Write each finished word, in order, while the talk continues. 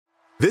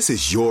This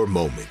is your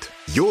moment,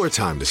 your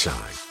time to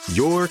shine,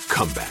 your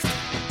comeback.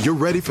 You're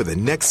ready for the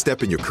next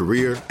step in your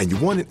career, and you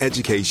want an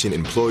education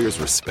employers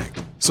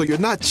respect. So you're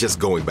not just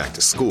going back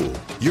to school,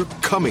 you're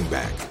coming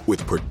back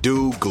with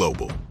Purdue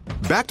Global.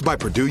 Backed by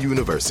Purdue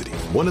University,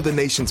 one of the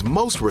nation's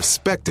most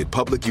respected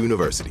public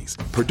universities,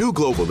 Purdue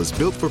Global is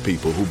built for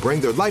people who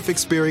bring their life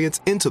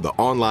experience into the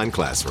online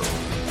classroom.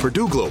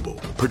 Purdue Global,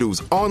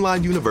 Purdue's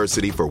online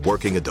university for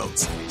working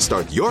adults.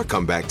 Start your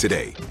comeback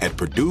today at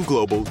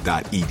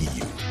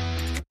purdueglobal.edu.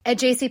 At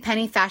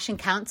JCPenney, fashion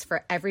counts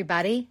for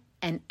everybody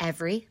and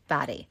every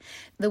body.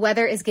 The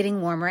weather is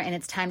getting warmer, and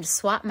it's time to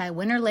swap my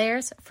winter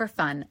layers for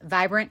fun,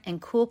 vibrant,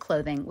 and cool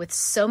clothing. With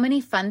so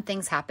many fun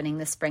things happening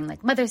this spring,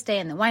 like Mother's Day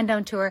and the Wind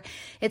Down Tour,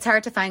 it's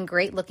hard to find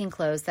great-looking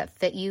clothes that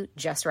fit you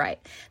just right.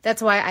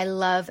 That's why I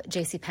love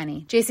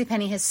JCPenney.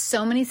 JCPenney has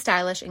so many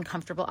stylish and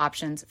comfortable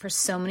options for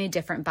so many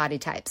different body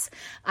types.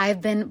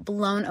 I've been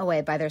blown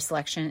away by their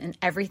selection, and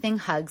everything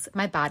hugs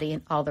my body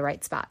in all the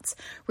right spots.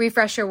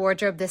 Refresh your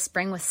wardrobe this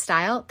spring with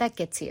style that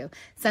gets you.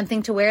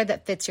 Something to wear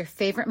that fits your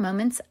favorite moments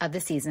of the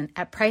season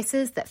at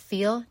prices that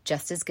feel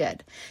just as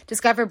good.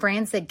 Discover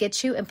brands that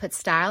get you and put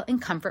style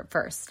and comfort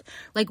first,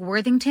 like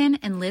Worthington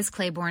and Liz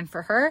Claiborne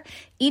for her,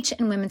 each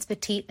in women's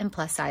petite and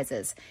plus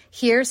sizes.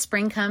 Here,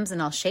 spring comes in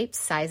all shapes,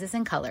 sizes,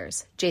 and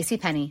colors.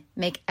 JCPenney,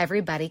 make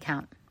everybody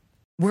count.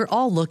 We're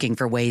all looking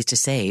for ways to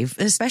save,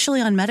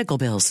 especially on medical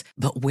bills.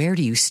 But where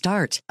do you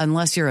start?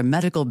 Unless you're a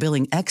medical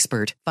billing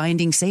expert,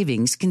 finding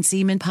savings can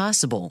seem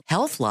impossible.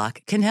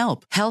 HealthLock can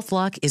help.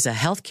 HealthLock is a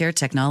healthcare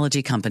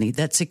technology company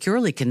that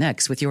securely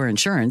connects with your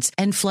insurance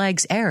and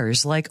flags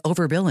errors like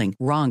overbilling,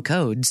 wrong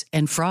codes,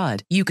 and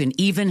fraud. You can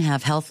even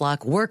have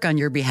HealthLock work on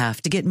your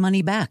behalf to get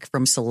money back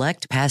from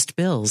select past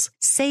bills.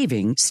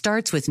 Saving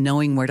starts with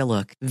knowing where to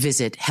look.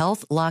 Visit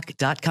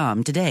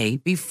healthlock.com today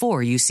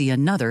before you see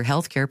another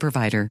healthcare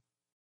provider.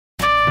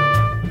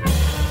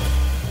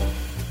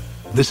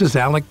 This is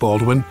Alec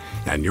Baldwin,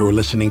 and you're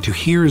listening to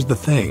Here's the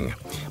Thing,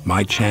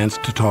 my chance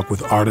to talk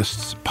with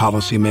artists,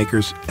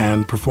 policymakers,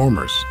 and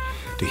performers,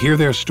 to hear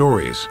their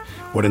stories,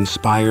 what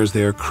inspires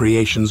their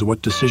creations,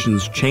 what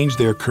decisions change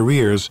their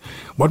careers,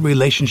 what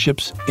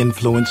relationships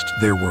influenced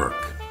their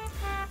work.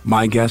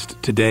 My guest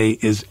today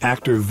is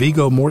actor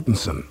Viggo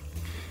Mortensen.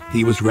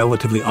 He was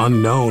relatively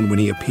unknown when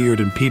he appeared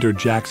in Peter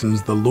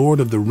Jackson's The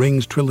Lord of the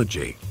Rings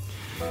trilogy.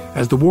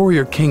 As the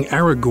warrior King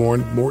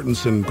Aragorn,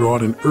 Mortensen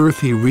brought an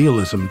earthy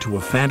realism to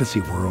a fantasy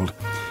world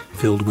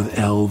filled with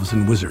elves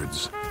and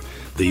wizards.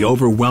 The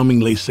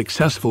overwhelmingly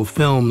successful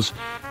films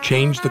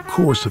changed the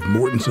course of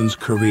Mortensen's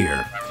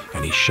career,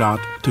 and he shot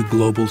to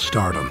global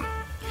stardom.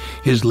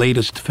 His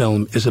latest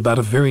film is about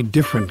a very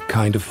different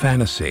kind of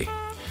fantasy.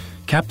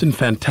 Captain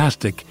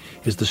Fantastic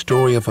is the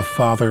story of a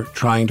father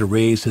trying to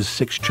raise his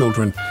 6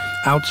 children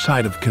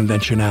outside of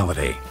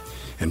conventionality,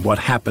 and what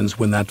happens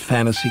when that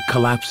fantasy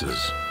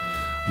collapses.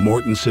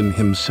 Mortensen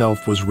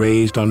himself was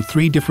raised on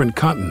 3 different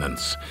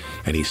continents,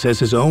 and he says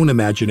his own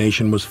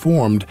imagination was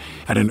formed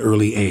at an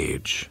early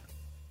age.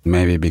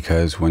 Maybe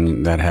because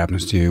when that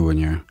happens to you, when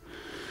you're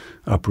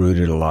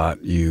uprooted a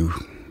lot,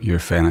 your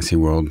fantasy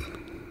world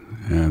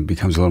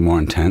becomes a little more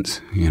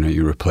intense. You know,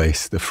 you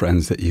replace the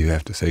friends that you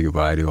have to say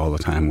goodbye to all the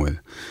time with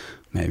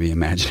maybe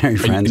imaginary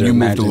friends. And you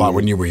moved a lot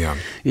when you were young.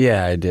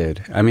 Yeah, I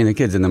did. I mean, the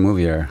kids in the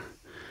movie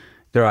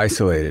they're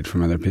isolated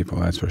from other people,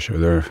 that's for sure.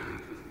 They're,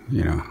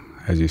 you know,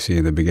 as you see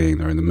in the beginning,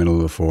 they're in the middle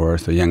of the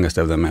forest. The youngest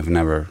of them have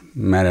never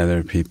met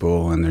other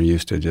people, and they're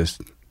used to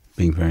just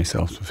being very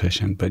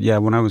self-sufficient. But yeah,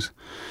 when I was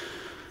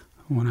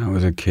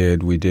a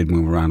kid, we did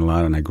move around a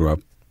lot, and I grew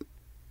up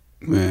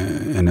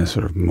in a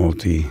sort of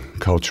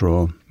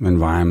multicultural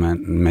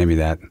environment, and maybe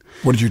that.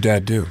 What did your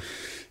dad do?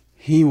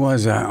 He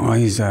was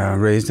he's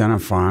raised on a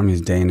farm.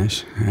 He's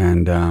Danish,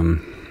 and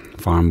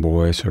farm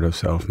boy, sort of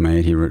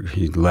self-made.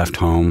 He left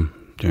home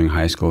during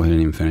high school. He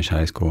didn't even finish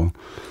high school.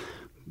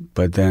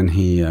 But then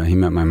he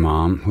met my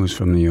mom, who's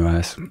from the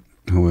U.S.,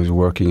 who was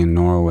working in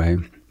Norway,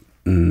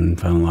 and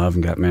fell in love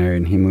and got married.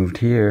 And he moved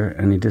here,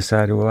 and he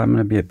decided, well, I'm going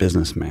to be a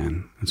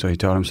businessman. And so he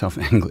taught himself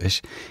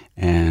English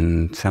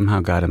and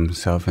somehow got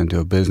himself into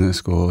a business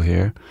school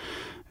here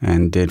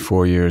and did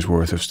 4 years'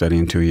 worth of study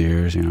in 2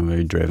 years, you know,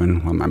 very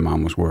driven while my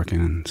mom was working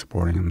and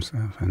supporting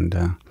himself. And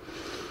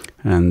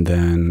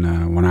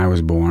then when I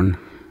was born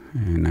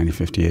in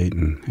 1958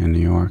 in New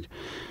York,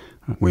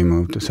 we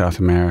moved to South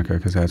America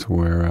because that's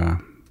where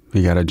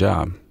he got a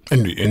job.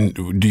 And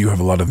do you have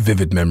a lot of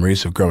vivid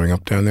memories of growing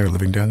up down there,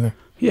 living down there?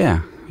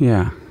 Yeah.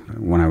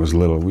 When I was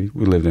little, we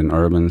lived in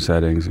urban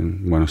settings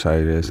in Buenos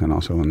Aires and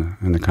also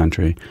in the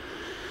country.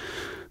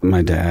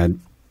 My dad,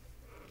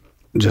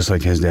 just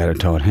like his dad had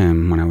taught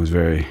him when I was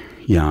very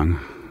young,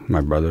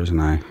 my brothers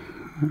and I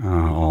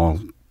all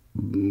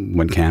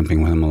went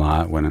camping with him a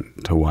lot,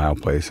 went to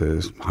wild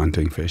places,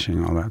 hunting,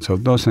 fishing, all that. So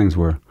those things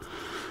were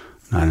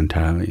not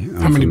entirely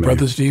How many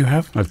brothers do you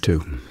have? I have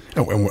 2.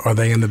 Oh, and are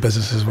they in the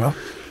business as well?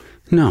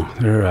 No,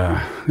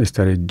 they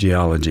studied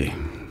geology,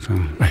 so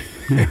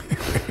yeah,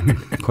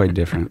 quite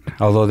different.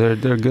 Although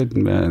they're good,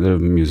 they're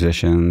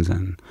musicians,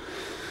 and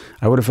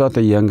I would have felt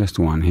the youngest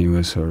one. He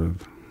was sort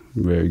of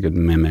very good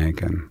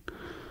mimic, and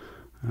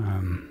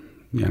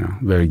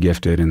very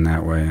gifted in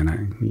that way.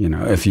 And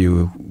if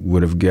you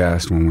would have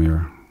guessed when we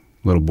were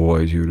little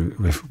boys,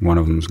 if one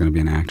of them was going to be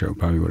an actor, it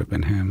probably would have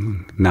been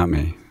him, not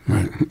me.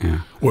 Right.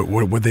 Yeah. What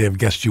would they have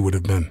guessed you would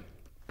have been?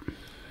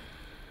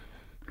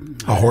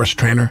 A horse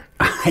trainer?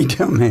 I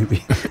don't,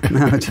 maybe.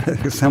 No,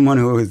 just someone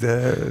who was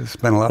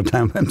spent a lot of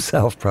time by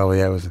himself,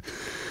 probably. I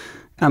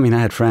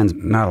had friends,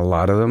 not a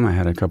lot of them. I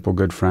had a couple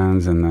good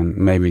friends, and then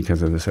maybe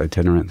because of this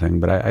itinerant thing,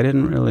 but I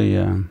didn't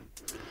really,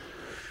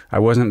 I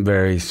wasn't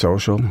very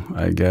social,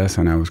 I guess,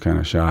 and I was kind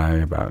of shy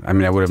about,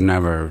 I would have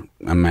never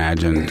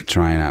imagined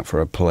trying out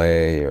for a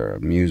play or a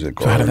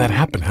musical. So how did that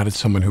happen? How did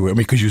someone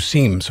because you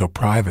seem so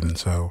private and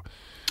so...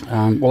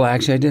 Well,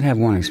 actually, I did have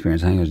one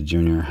experience. I think it was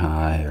junior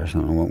high or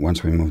something.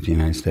 Once we moved to the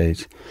United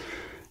States,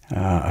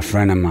 a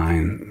friend of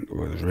mine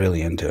was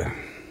really into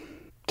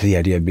the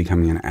idea of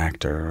becoming an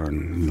actor,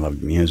 and he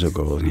loved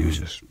musicals, and he was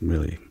just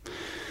really,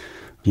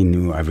 he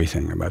knew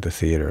everything about the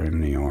theater in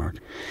New York.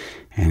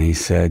 And he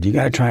said, "You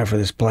got to try it for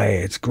this play.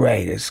 It's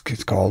great. It's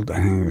called, I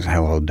think it was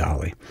Hello,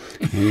 Dolly.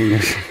 And you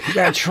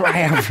got to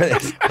try out for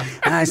this."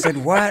 And I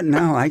said, "What?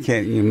 No, I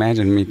can't." You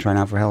imagine me trying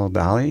out for Hello,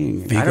 Dolly?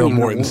 Viggo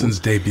Mortensen's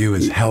debut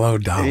is Hello,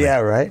 Dolly.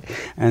 Yeah, right.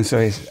 And so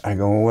I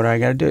go, "Well, what do I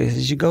got to do?" He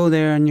says, "You go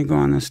there and you go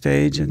on the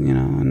stage and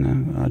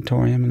in the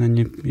auditorium, and then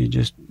you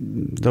just,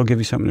 they'll give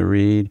you something to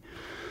read,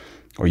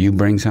 or you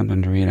bring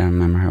something to read." I don't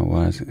remember how it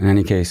was. In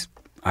any case,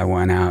 I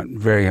went out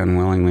very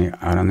unwillingly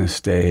out on this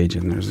stage,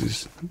 and there's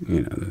this,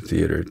 the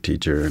theater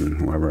teacher and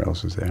whoever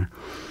else was there.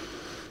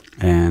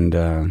 And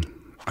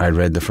I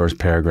read the first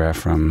paragraph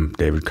from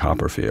David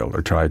Copperfield,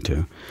 or tried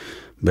to.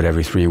 But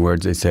every 3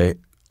 words they'd say,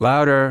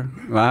 "Louder,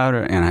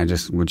 louder," and I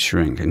just would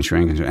shrink and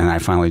shrink and shrink. And I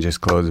finally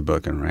just closed the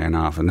book and ran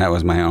off. And that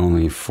was my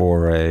only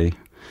foray,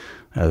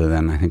 other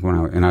than I think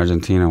in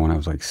Argentina when I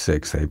was like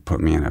 6, they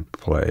put me in a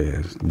play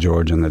as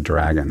George and the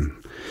Dragon.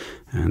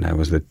 And I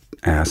was the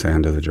ass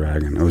end of the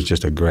dragon. It was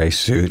just a gray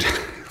suit,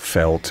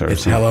 felt or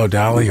It's something. Hello,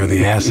 Dolly, or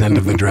the ass end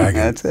of the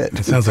dragon. That's it.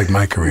 It sounds like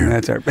my career.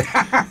 That's our...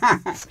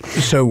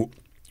 So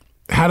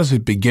how does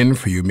it begin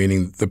for you,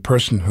 meaning the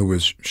person who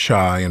is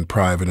shy and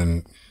private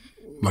and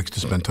likes to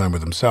spend time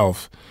with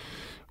himself,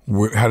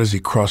 how does he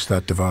cross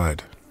that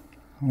divide?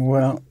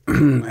 Well,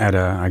 at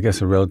I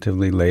guess a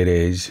relatively late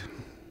age,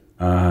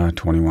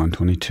 21,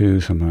 22,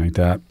 something like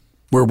that.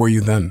 Where were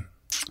you then?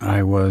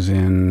 I was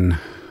in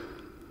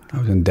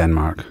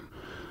Denmark.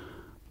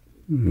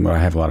 Well, I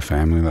have a lot of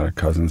family, a lot of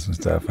cousins and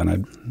stuff,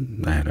 and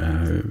I had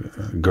a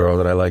girl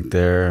that I liked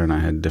there, and I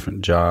had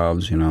different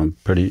jobs,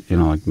 pretty,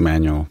 like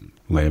manual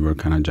labor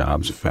kind of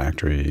jobs,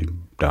 factory,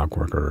 dock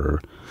worker.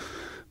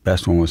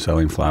 Best one was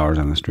selling flowers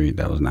on the street.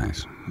 That was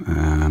nice.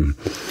 I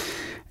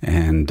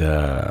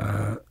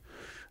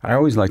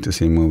always liked to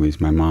see movies.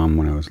 My mom,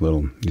 when I was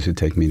little, used to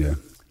take me to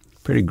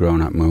pretty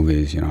grown-up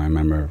movies. I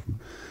remember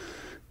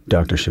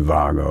Dr.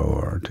 Zhivago,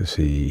 or to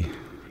see,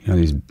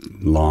 these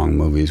long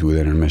movies with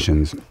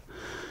intermissions.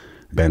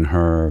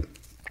 Ben-Hur,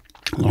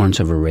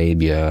 Lawrence of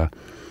Arabia,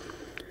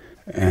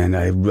 and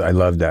I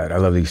loved that. I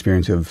love the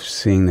experience of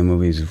seeing the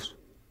movies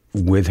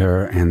with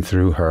her and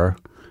through her,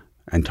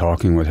 and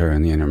talking with her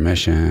in the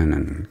intermission.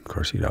 And of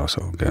course, you'd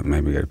also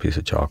maybe get a piece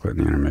of chocolate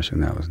in the intermission.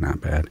 That was not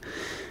bad.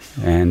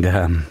 And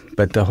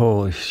but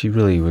she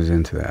really was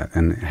into that.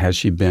 And has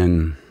she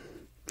been,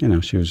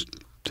 she was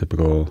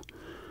typical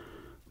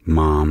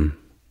mom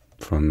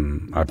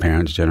from our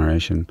parents'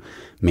 generation,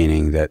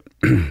 meaning that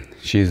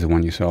she's the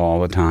one you saw all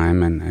the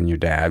time, and your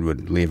dad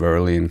would leave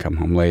early and come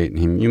home late.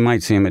 And you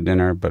might see him at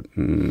dinner, but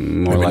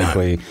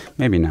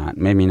maybe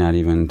not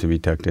even to be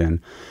tucked in.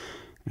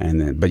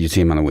 But you'd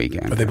see him on the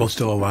weekend. Are they both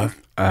still alive?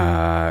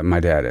 My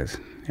dad is.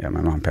 Yeah,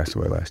 my mom passed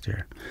away last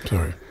year.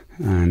 Sorry.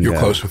 And, you're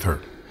close with her?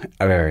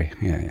 Very,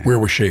 yeah. Where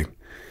was she?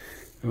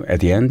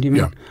 At the end, you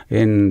mean? Yeah.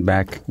 In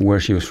back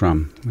where she was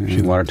from,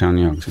 in Watertown,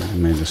 New York. So I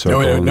made the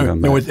circle.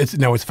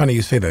 It's funny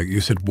you say that.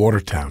 You said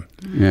Watertown.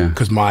 Yeah.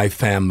 Because my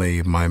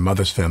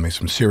mother's family is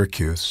from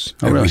Syracuse.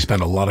 Oh, and really? we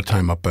spent a lot of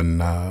time up in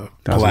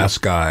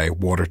Pulaski,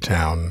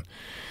 Watertown,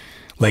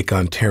 Lake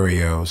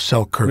Ontario,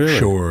 Selkirk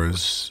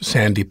Shores,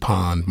 Sandy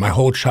Pond. My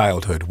whole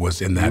childhood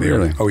was in that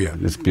area. Oh, yeah.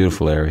 It's a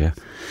beautiful area.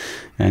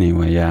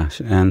 Anyway, yeah.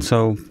 And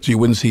so you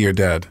wouldn't see your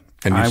dad?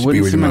 And I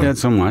wouldn't see my dad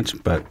so much,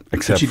 but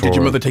Did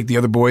your mother take the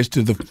other boys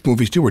to the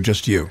movies too, or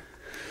just you?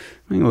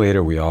 I mean,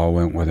 later we all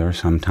went with her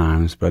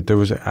sometimes, but there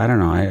was, I don't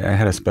know, I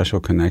had a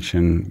special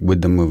connection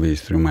with the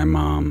movies through my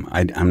mom.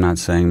 I'm not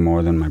saying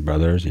more than my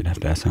brothers. You'd have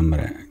to ask them,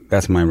 but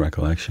that's my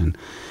recollection.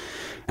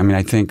 I mean,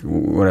 I think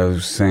what I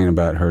was saying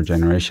about her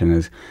generation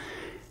is,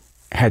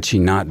 had she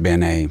not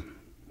been a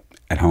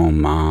at-home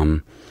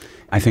mom,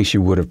 I think she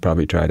would have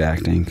probably tried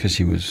acting, because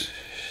she was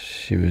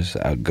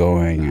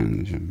outgoing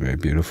and very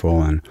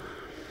beautiful, and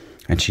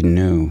she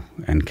knew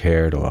and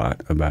cared a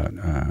lot about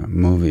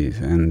movies.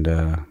 And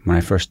when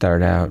I first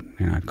started out,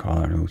 I'd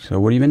call her, "So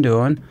what have you been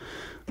doing?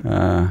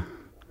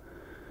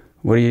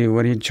 What do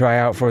you try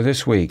out for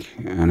this week?"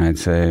 And I'd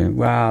say,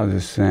 "Well,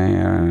 just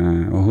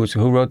saying,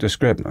 who wrote the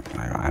script?"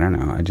 I don't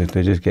know.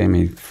 They just gave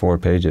me 4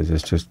 pages.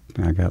 It's just,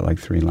 I got like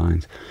 3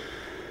 lines.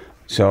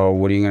 So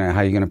how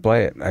are you gonna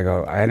play it? I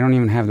go, I don't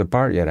even have the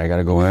part yet. I got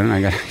to go in.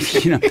 I got,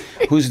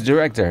 who's the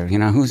director?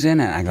 Who's in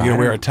it? I go, You gonna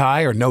wear a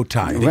tie or no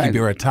tie? You think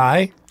you wear a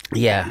tie?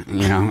 Yeah,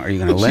 are you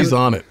gonna limp? She's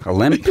on it. A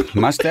limp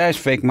mustache,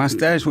 fake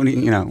mustache. What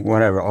do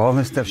whatever. All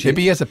this stuff.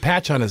 Maybe he has a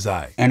patch on his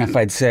eye. And if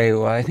I'd say,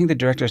 well, I think the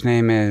director's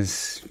name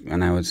is,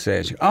 and I would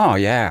say, oh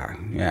yeah,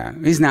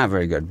 he's not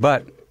very good,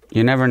 but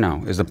you never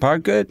know. Is the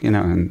part good?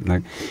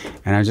 And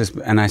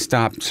I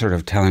stopped sort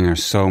of telling her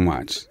so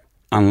much.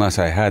 Unless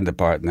I had the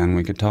part, then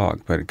we could talk.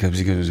 But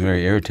because it was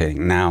very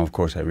irritating. Now, of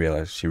course, I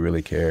realized she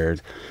really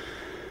cared.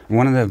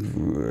 One of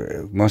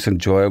the most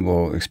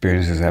enjoyable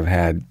experiences I've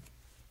had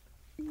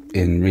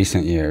in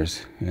recent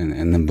years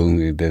in the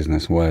movie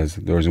business was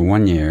there was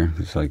 1 year.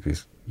 It's like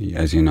this,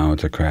 as you know,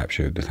 it's a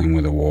crapshoot. The thing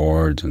with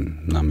awards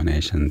and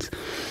nominations.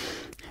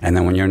 And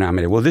then when you're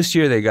nominated, well, this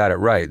year they got it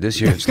right.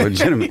 This year it's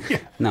legitimate. Yeah.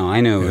 No,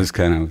 I knew it was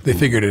kind of... They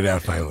figured it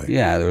out finally.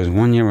 Yeah, there was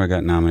 1 year where I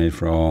got nominated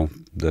for all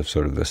the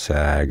sort of the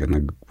SAG and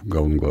the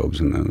Golden Globes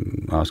and the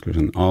Oscars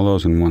and all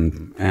those in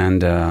one.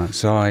 And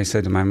so I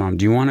said to my mom,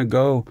 do you want to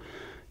go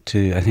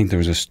to... I think there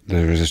was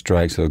a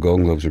strike, so the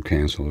Golden Globes were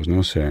canceled. There was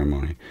no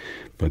ceremony.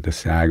 But the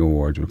SAG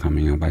Awards were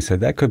coming up. I said,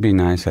 that could be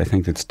nice. I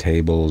think it's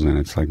tables and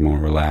it's like more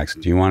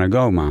relaxed. Do you want to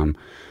go, Mom?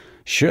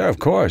 Sure, of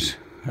course.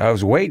 I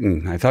was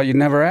waiting. I thought you'd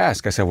never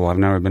ask. I said, well, I've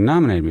never been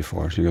nominated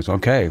before. She goes,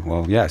 okay,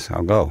 well, yes,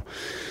 I'll go.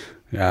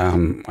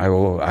 I'm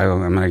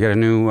going to get a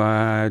new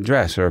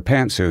dress or a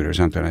pantsuit or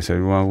something. I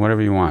said, well,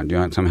 whatever you want. Do you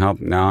want some help?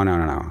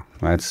 No.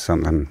 That's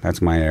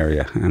my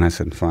area. And I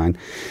said, fine.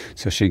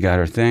 So she got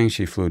her thing.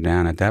 She flew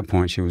down. At that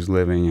point, she was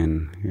living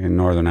in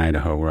northern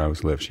Idaho where I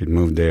was living. She'd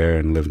moved there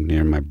and lived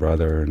near my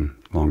brother, and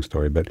long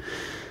story. But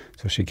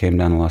so she came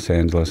down to Los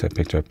Angeles. I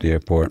picked her up at the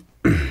airport.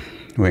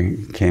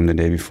 We came the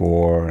day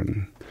before,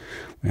 and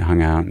we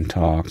hung out and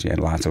talked. She had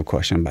lots of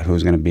questions about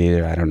who's going to be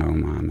there. I don't know,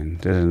 Mom.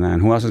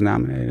 And who else is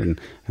nominated?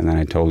 And then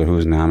I told her who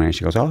was nominated.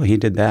 She goes, oh, he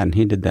did that and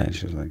he did that.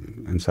 She was like,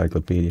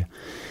 encyclopedia.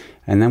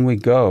 And then we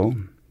go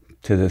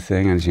to the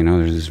thing, and as you know,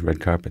 there's this red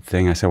carpet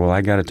thing. I said, well,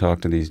 I got to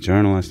talk to these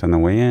journalists on the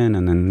way in,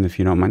 and then if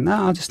you don't mind, no,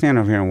 I'll just stand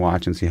over here and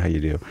watch and see how you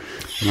do.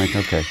 I'm like,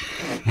 okay.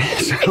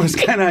 So it was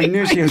kind of, I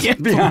knew she was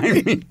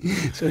behind me.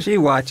 So she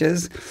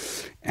watches,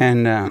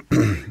 and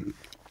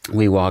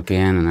we walk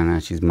in, and then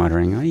she's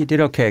muttering, oh, you did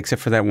okay,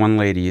 except for that one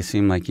lady. You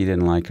seemed like you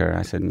didn't like her.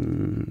 I said,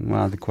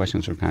 well, the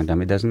questions were kind of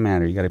dumb. It doesn't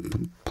matter. You got to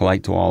be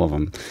polite to all of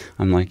them.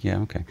 I'm like, yeah,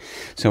 okay.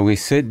 So we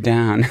sit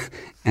down,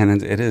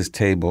 and it is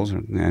tables,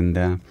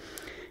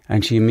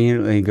 and she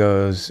immediately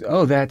goes,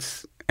 oh,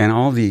 and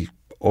all the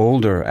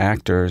older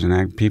actors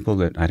and people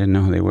that I didn't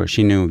know who they were,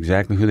 she knew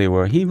exactly who they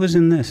were. He was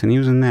in this, and he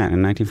was in that.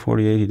 In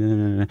 1948, he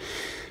did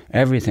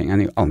everything.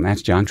 And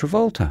that's John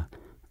Travolta.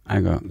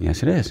 I go,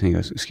 yes, it is. And he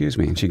goes, excuse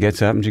me. And she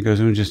gets up and she goes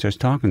and just starts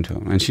talking to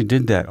him. And she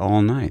did that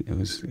all night. It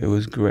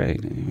was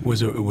great. It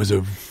was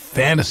a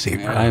fantasy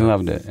for her. I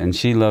loved it, and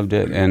she loved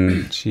it,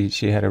 and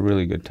she had a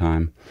really good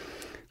time.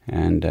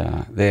 And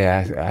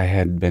I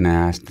had been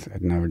asked,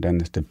 I'd never done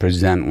this, to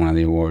present one of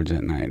the awards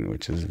at night,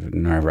 which is a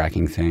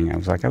nerve-wracking thing. I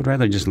was like, I would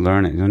rather just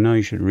learn it. No,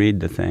 you should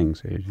read the thing.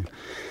 So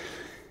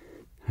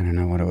I don't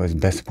know what it was,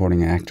 Best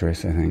Supporting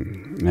Actress, I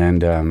think.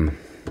 And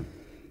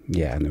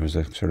and there was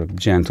a sort of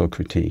gentle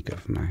critique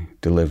of my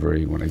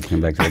delivery when I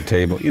came back to the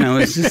table. It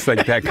was just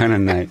like that kind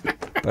of night.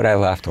 But I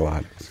laughed a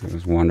lot. It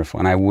was wonderful.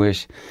 And I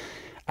wish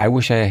I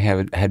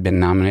had been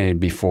nominated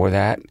before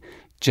that,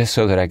 just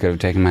so that I could have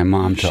taken my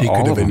mom to all of them. She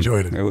could have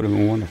enjoyed it. It would have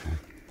been wonderful.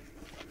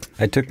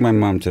 I took my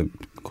mom to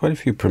quite a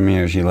few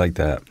premieres. She liked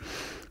that.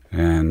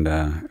 And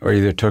or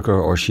either took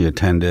her or she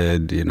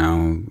attended,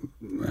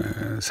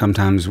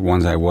 sometimes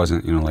ones I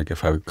wasn't, like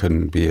if I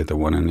couldn't be at the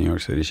one in New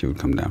York City, she would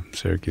come down from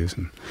Syracuse.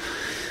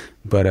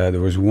 But there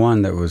was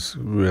one that was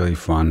really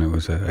fun.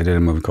 I did a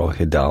movie called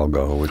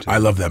Hidalgo. I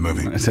love that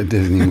movie. It's a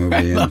Disney movie.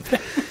 I love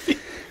that movie.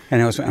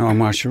 And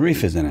Omar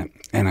Sharif is in it.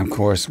 And of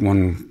course,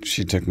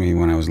 she took me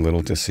when I was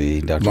little to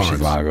see Dr.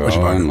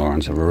 Zhivago and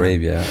Lawrence of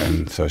Arabia.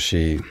 And so I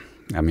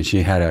think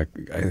she had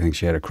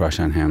a crush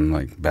on him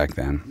like back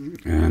then.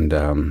 And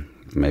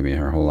maybe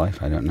her whole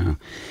life, I don't know.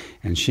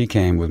 And she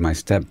came with my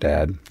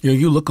stepdad.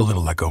 You look a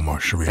little like Omar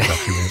Sharif.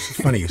 Actually.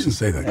 It's funny you should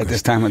say that. At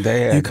this time of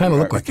day? You kind of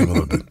look like him a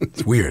little bit.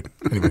 It's weird.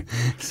 Anyway.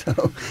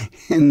 So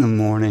in the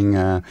morning,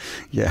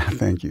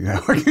 thank you,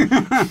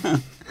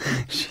 Howard.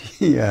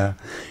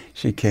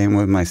 She came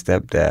with my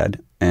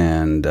stepdad,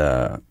 and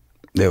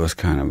it was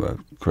kind of a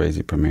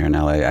crazy premiere in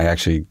L.A. I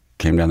actually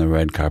came down the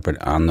red carpet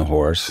on the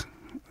horse.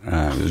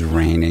 It was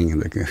raining.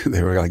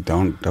 They were like,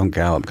 "Don't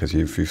gallop, because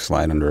if you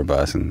slide under a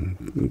bus and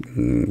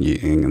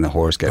the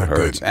horse get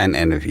hurt, and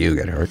if you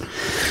get hurt,"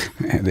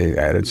 they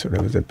added sort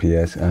of as a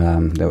PS,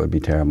 that would be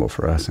terrible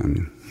for us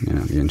and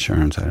the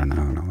insurance. I don't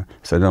know.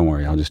 So don't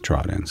worry, I'll just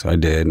trot in. So I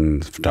did,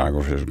 and the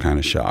photographers were kind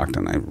of shocked,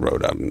 and I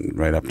rode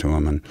right up to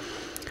him and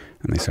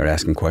they started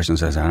asking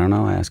questions. I said, I don't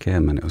know, I asked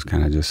him, and it was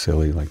kind of just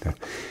silly like that.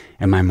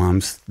 And my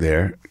mom's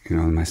there,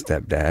 my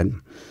stepdad,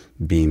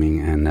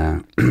 beaming, and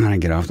I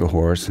get off the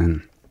horse,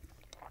 and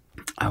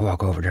I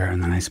walk over to her,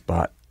 and then I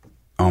spot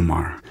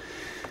Omar.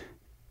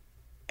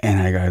 And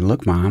I go,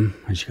 look, Mom.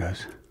 And she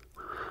goes,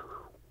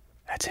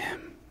 that's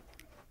him.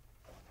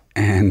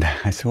 And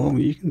I said, well,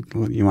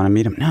 you want to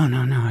meet him? No.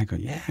 I go,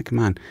 yeah, come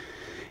on.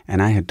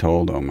 And I had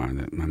told Omar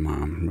that my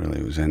mom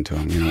really was into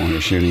him, when we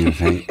were shooting the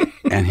thing.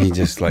 And he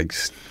just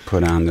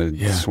put on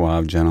the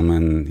suave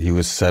gentleman. He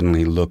was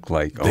suddenly looked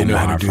like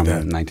Omar from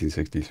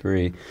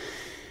 1963.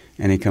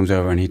 And he comes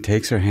over and he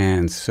takes her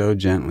hand so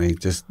gently,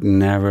 just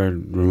never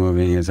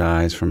removing his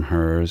eyes from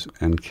hers,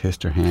 and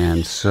kissed her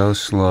hand so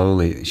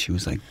slowly. She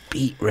was like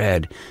beet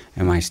red.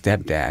 And my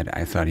stepdad,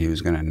 I thought he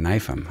was going to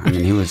knife him. I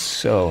mean, he was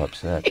so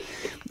upset.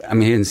 I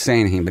mean, he didn't say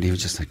anything, but he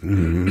was just like,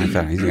 I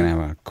thought he's going to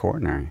have a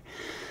coronary.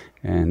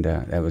 And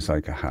that was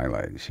like a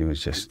highlight. She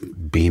was just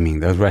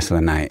beaming. The rest of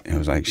the night, it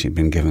was like she'd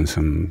been given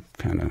some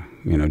kind of,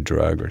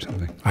 drug or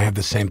something. I have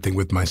the same thing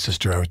with my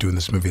sister. I was doing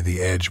this movie,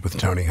 The Edge, with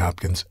Tony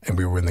Hopkins, and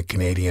we were in the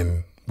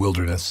Canadian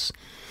wilderness.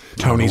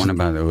 Tony's the one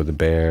about with the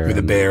bear. With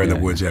the bear in the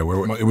woods, yeah.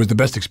 It was the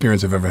best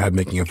experience I've ever had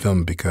making a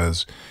film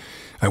because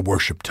I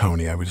worshiped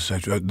Tony. I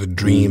the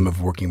dream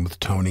of working with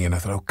Tony, and I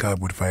thought, oh, God,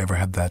 what if I ever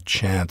had that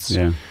chance?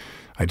 Yeah.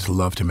 I just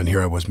loved him, and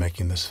here I was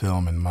making this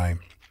film, and my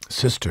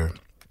sister...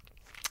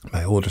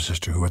 my older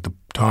sister, who at the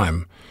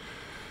time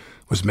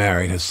was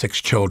married, has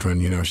 6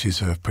 children,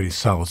 she's a pretty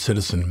solid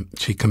citizen.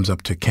 She comes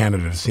up to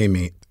Canada to see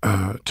me.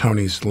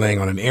 Tony's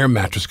laying on an air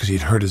mattress because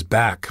he'd hurt his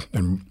back.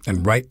 And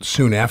right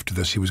soon after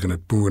this, we were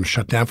going to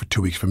shut down for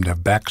 2 weeks for him to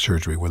have back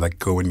surgery where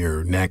go in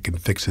your neck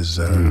and fix his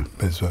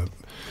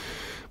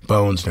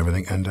bones and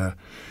everything. And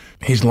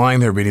he's lying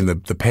there reading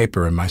the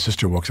paper, and my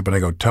sister walks up and I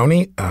go,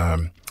 Tony,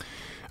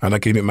 I'd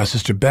like you to meet my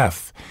sister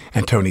Beth.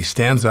 And Tony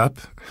stands up,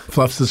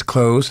 fluffs his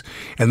clothes,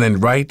 and then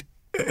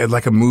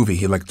like a movie,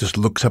 he just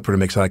looks up at her and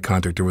makes eye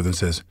contact with her and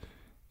says,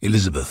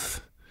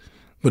 Elizabeth,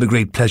 what a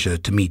great pleasure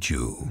to meet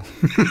you.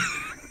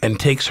 And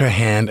takes her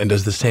hand and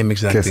does the same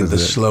exact thing, the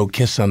slow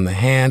kiss on the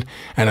hand.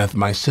 And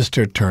my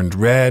sister turned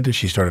red.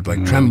 She started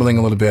trembling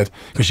a little bit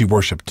because she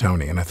worshipped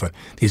Tony. And I thought,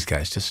 these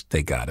guys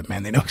they got it,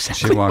 man. They know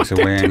exactly. She walks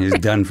away and he's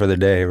done for the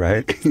day,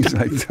 right?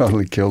 He's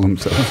totally killed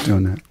himself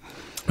doing that.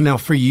 Now,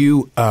 for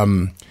you,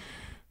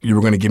 you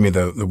were going to give me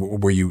the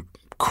where you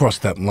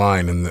crossed that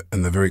line,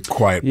 and the very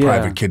quiet,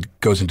 private kid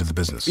goes into the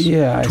business.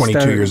 Yeah,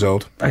 22 years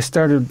old. I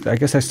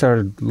guess I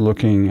started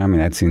looking. I mean,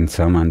 I'd seen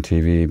some on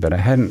TV, but I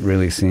hadn't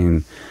really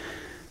seen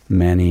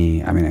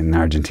many. I mean, in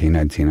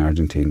Argentina, I'd seen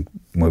Argentine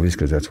movies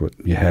because that's what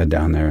you had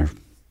down there.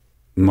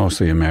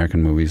 Mostly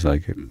American movies,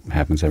 like it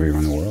happens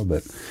everywhere in the world,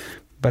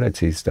 but I'd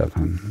see stuff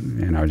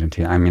in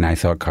Argentina. I mean, I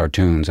thought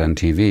cartoons on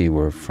TV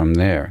were from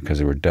there because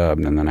they were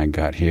dubbed. And then I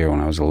got here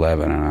when I was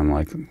 11, and I'm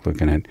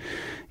looking at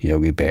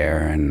Yogi Bear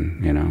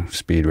and,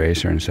 Speed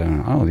Racer and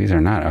so, oh, these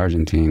are not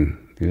Argentine.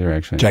 These are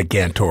actually...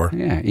 Gigantor.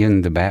 Yeah,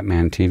 even the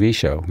Batman TV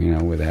show,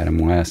 with Adam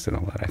West and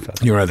all that. I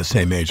thought you were at the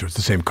same age. It was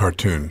the same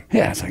cartoon.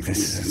 Yeah, it's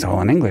it's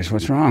all in English.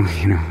 What's wrong?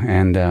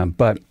 And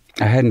but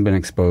I hadn't been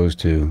exposed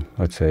to,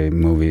 let's say,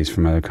 movies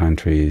from other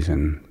countries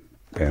and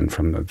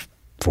from the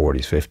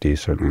 40s, 50s,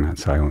 certainly not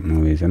silent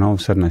movies. And all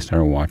of a sudden I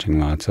started watching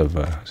lots of,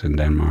 I was in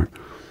Denmark.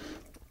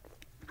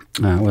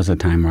 It was a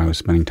time where I was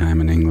spending time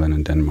in England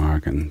and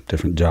Denmark and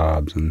different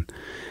jobs.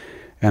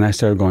 And I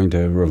started going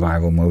to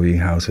revival movie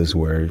houses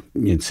where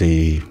you'd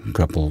see a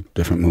couple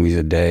different movies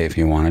a day if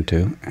you wanted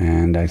to.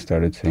 And I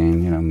started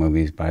seeing,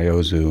 movies by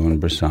Ozu and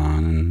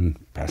Bresson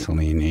and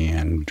Pasolini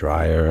and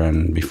Dreyer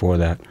and before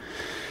that.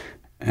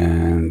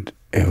 And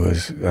it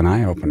was an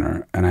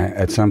eye-opener. And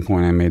at some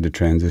point I made the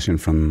transition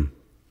from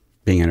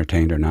being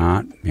entertained or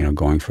not,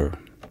 going for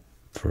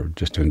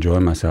just to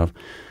enjoy myself,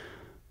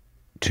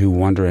 to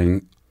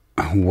wondering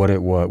what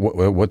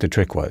the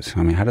trick was.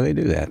 I mean, how do they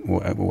do that?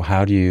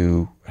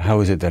 How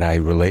is it that I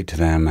relate to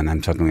them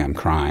and suddenly I'm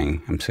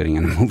crying? I'm sitting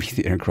in a movie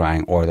theater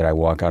crying, or that I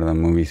walk out of the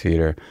movie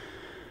theater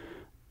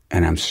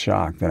and I'm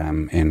shocked that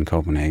I'm in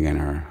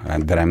Copenhagen or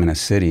that I'm in a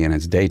city and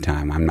it's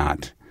daytime. I'm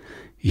not,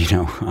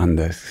 on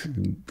the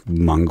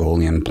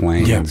Mongolian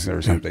plains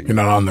or something. You're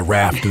not on the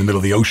raft in the middle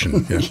of the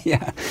ocean. Yeah.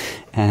 Yeah.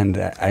 And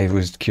I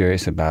was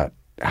curious about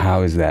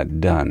how is that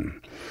done.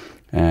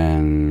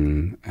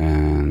 And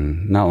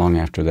not long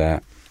after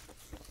that,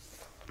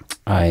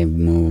 I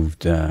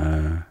moved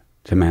to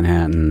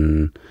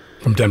Manhattan.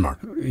 From Denmark?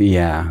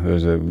 Yeah. There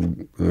was a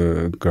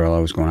girl I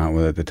was going out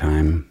with at the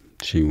time.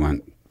 She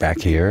went back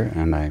here,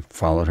 and I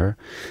followed her.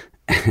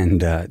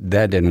 And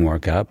that didn't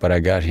work out, but I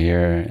got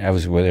here. I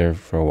was with her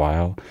for a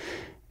while,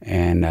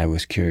 and I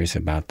was curious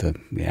about the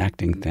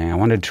acting thing. I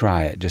wanted to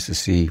try it just to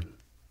see,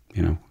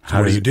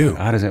 how do you do?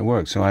 How does it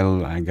work? So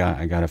I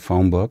got a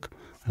phone book.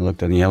 I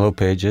looked in the Yellow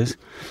Pages.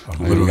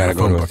 You got to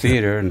go to a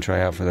theater and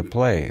try out for the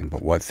play.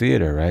 But what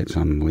theater, right? So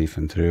I'm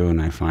leafing through,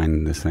 and I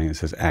find this thing that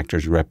says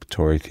Actors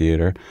Repertory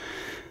Theater,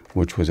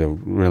 which was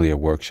really a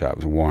workshop. It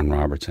was Warren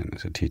Robertson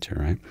as a teacher,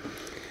 right?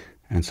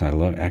 And so I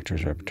love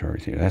Actors Repertory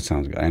Theater. That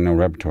sounds good. I know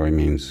repertory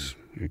means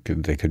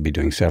they could be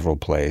doing several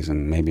plays,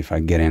 and maybe if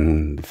I get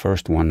in the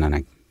first one,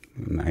 then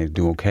I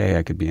do okay.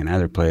 I could be in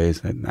other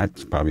plays.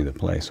 That's probably the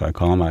place. So I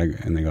call them,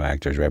 and they go,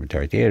 Actors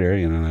Repertory Theater,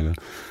 and I go,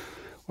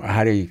 well,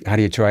 how do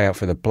you try out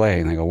for the play?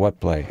 And they go, what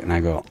play? And I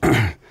go,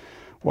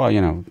 well, are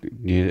there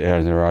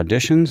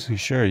auditions?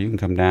 Sure, you can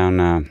come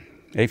down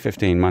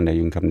 8:15 Monday,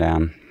 you can come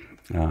down.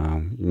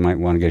 You might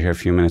want to get here a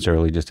few minutes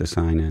early just to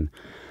sign in.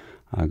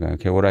 I go,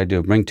 okay, what do I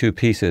do? Bring 2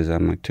 pieces.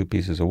 I'm like, 2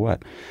 pieces of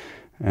what?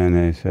 And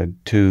they said,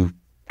 2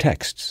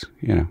 texts,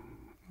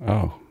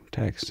 Oh,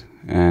 text.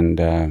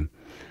 And I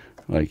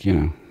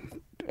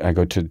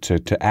go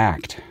to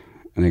act.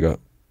 And they go,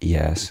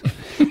 yes.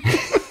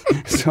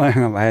 So I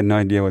had no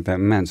idea what that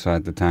meant. So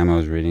at the time I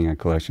was reading a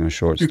collection of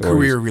short stories. Your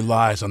career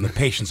relies on the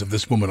patience of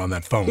this woman on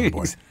that phone,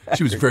 boy. Exactly.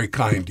 She was very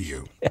kind to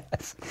you.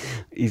 Yes.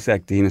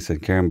 Isak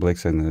Dinesen, Karen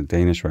Blixen, the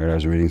Danish writer, I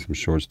was reading some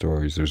short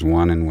stories. There's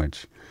one in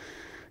which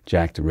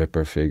Jack the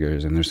Ripper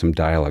figures, and there's some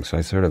dialogue. So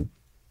I sort of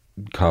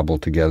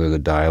cobbled together the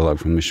dialogue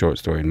from the short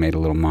story and made a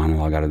little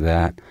monologue out of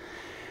that.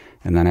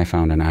 And then I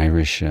found an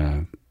Irish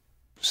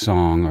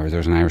song, or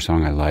there's an Irish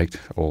song I liked,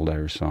 old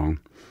Irish song.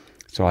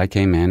 So I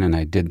came in and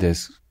I did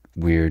this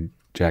weird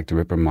Jack the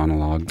Ripper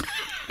monologue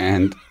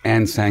and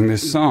sang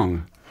this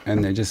song.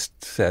 And they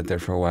just sat there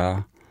for a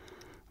while,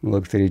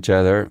 looked at each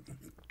other,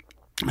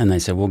 and they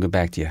said, we'll get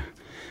back to you.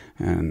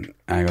 And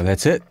I go,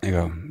 that's it? They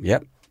go,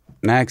 yep,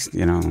 next,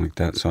 like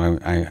that. So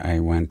I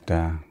went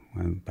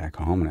back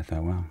home, and I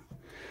thought, well,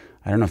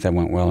 I don't know if that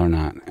went well or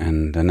not.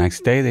 And the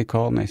next day they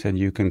called and they said,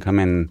 you can come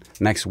in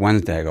next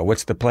Wednesday. I go,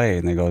 what's the play?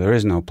 And they go, there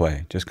is no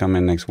play. Just come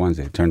in next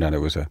Wednesday. It turned out it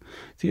was a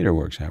theater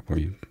workshop where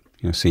you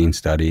scene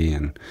study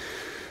and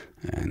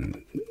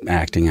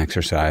acting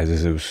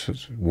exercises. It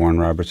was Warren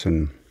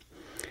Robertson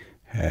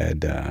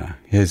had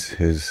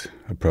his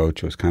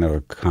approach was kind of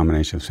a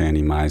combination of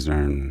Sandy Meisner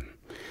and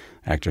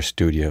Actors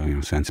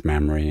Studio, sense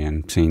memory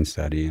and scene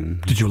study.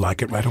 And did you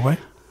like it right away?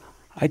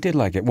 I did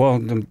like it. Well,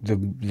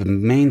 the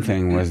main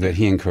thing was that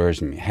he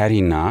encouraged me. Had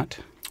he not,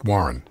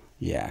 Warren,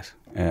 yes,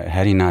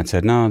 had he not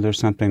said no, there's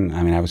something.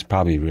 I mean, I was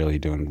probably really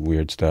doing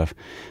weird stuff.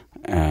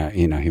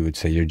 He would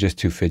say, you're just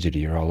too fidgety.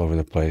 You're all over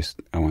the place.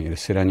 I want you to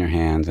sit on your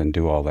hands and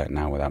do all that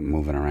now without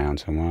moving around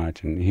so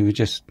much. And he was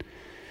just,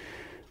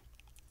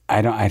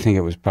 I think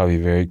it was probably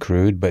very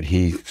crude, but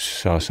he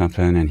saw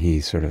something and he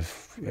sort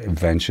of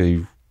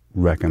eventually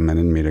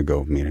recommended me to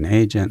go meet an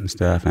agent and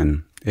stuff.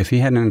 And if he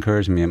hadn't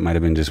encouraged me, it might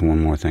have been just one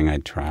more thing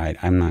I'd tried.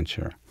 I'm not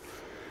sure.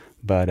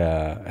 But,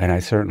 and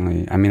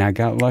I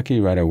got lucky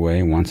right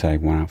away once I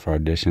went out for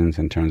auditions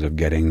in terms of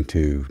getting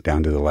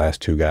down to the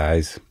last 2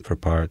 guys for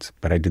parts.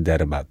 But I did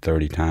that about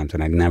 30 times,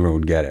 and I never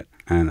would get it.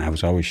 And I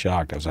was always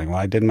shocked. I was like, well,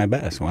 I did my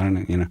best. Why don't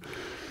I,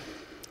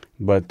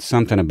 But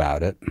something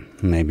about it,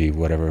 maybe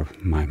whatever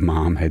my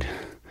mom had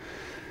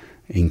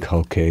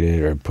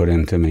inculcated or put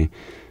into me.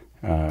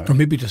 Or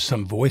maybe just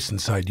some voice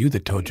inside you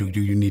that told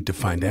you need to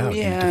find out.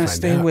 Yeah,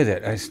 stay with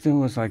it. I still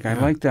was like, I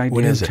like the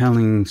idea of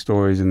telling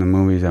stories in the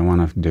movies. I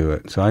want to do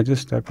it. So I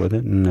just stuck with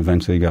it and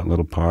eventually got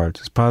little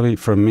parts. It's probably,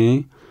 for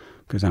me,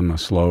 because I'm a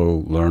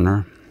slow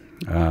learner,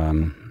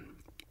 in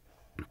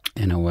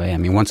a way. I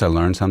mean, once I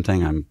learn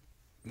something, I'm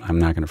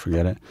not going to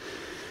forget it.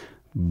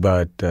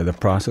 But the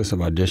process of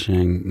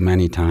auditioning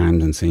many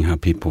times and seeing how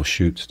people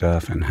shoot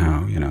stuff and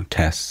how,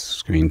 tests,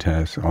 screen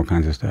tests, all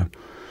kinds of stuff,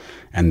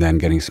 and then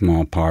getting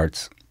small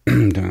parts,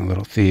 doing a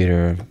little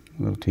theater,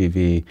 a little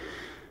TV,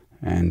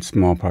 and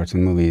small parts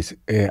in movies,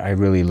 I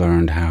really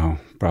learned how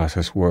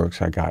process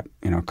works. I got,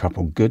 a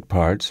couple good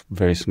parts,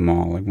 very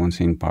small, like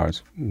one-scene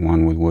parts,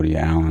 one with Woody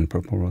Allen,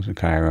 Purple Rose of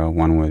Cairo,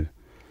 one with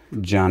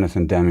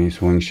Jonathan Demme,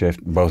 Swing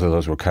Shift. Both of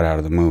those were cut out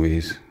of the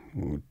movies,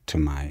 to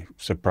my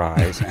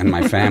surprise, and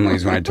my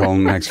family's when I told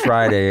them next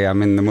Friday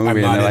I'm in the movie,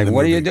 and they're like,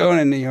 what are you doing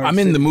in New York I'm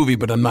City? in the movie,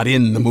 but I'm not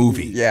in the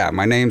movie. Yeah,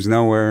 my name's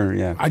nowhere,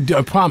 yeah. I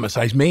promise,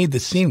 I made the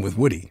scene with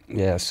Woody.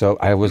 Yeah, so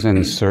I was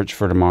in Search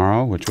for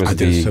Tomorrow, which was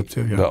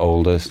the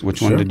oldest.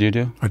 Which one did you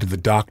do? I did The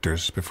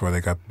Doctors before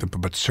they got,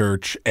 but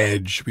Search,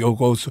 Edge. We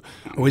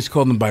always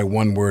called them by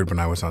one word when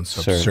I was on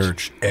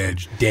Search,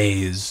 Edge,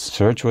 Days.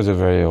 Search was a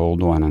very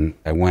old one, and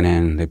I went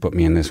in, they put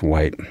me in this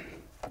white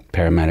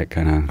paramedic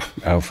kind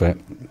of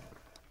outfit.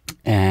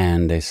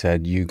 And they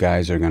said, you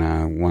guys are going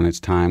to, when it's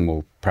time,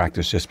 we'll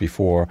practice just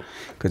before,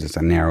 because it's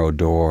a narrow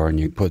door, and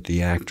you put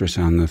the actress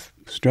on the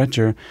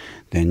stretcher,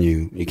 then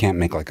you can't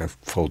make like a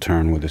full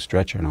turn with the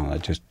stretcher and all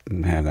that. Just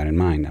have that in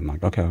mind. I'm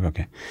like,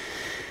 okay.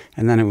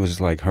 And then it was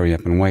like, hurry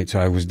up and wait. So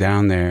I was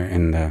down there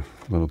in the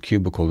little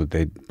cubicle that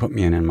they put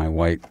me in my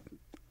white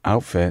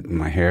outfit, and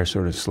my hair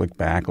sort of slicked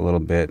back a little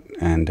bit,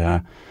 and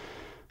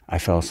I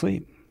fell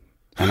asleep.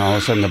 And all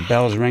of a sudden the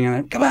bell's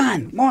ringing. Come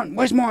on,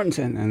 where's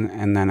Mortensen?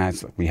 And then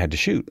we had to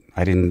shoot.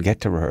 I didn't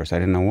get to rehearse. I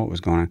didn't know what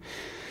was going on.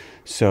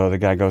 So the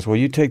guy goes, well,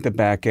 you take the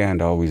back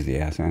end, always the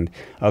ass end,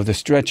 of the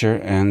stretcher,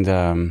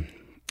 and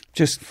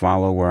just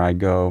follow where I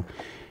go.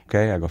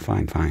 Okay, I go,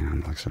 fine.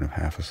 I'm like sort of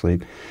half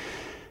asleep.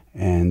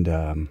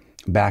 And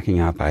backing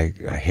up, I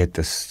hit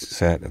the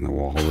set and the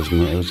wall was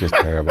moving. It was just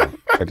terrible.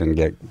 I didn't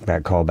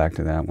get called back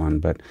to that one.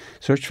 But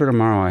Search for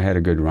Tomorrow, I had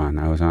a good run.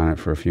 I was on it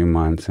for a few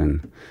months,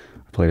 and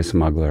played a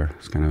smuggler.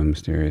 It's kind of a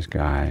mysterious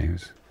guy.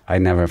 I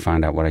never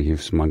found out what he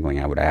was smuggling.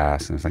 I would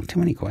ask, and it's like, too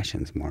many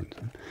questions,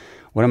 Mortensen.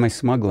 What am I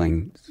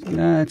smuggling?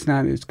 No, it's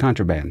not. It's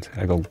contraband.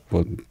 I go,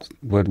 well,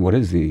 what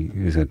is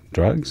is it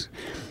drugs?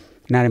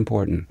 not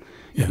important.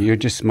 Yeah. You're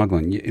just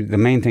smuggling. The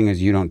main thing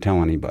is you don't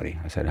tell anybody.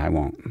 I said, I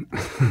won't.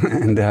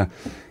 And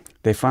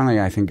they finally,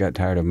 I think, got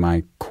tired of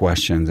my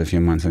questions a few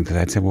months in, because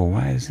I'd say, well,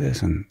 why is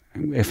this? And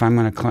if I'm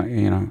going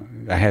to,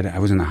 I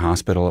was in the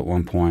hospital at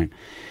one point,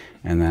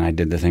 and then I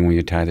did the thing where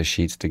you tie the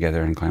sheets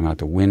together and climb out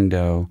the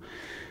window.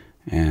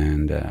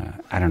 And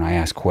I don't know, I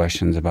asked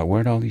questions about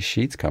where'd all these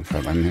sheets come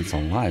from. I mean, it's a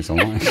lie.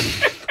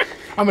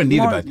 I'm going to need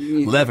about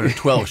 11 or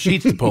 12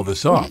 sheets to pull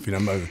this off.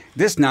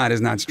 This knot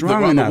is not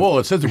strong on enough. the wall,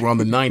 it says that we're on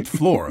the 9th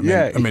floor.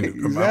 Exactly.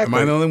 Am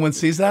I the only one who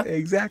sees that?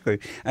 Exactly.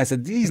 I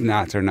said, these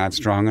knots are not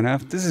strong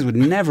enough. This would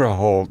never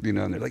hold,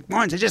 And they're like,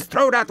 Lawrence, just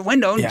throw it out the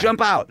window and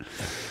jump out.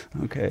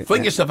 Okay.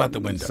 Fling yourself out the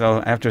window.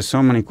 So after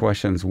so many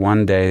questions,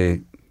 one day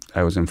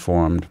I was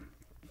informed,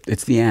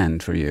 it's the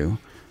end for you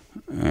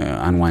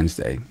on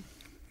Wednesday.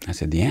 I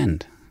said, the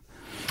end?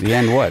 The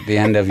end what? The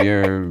end of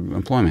your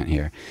employment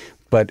here.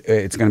 But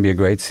it's going to be a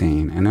great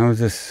scene. And it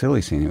was a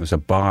silly scene. It was a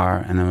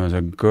bar, and there was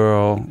a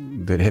girl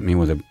that hit me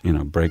with a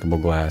breakable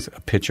glass, a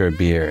pitcher of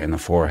beer in the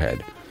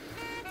forehead.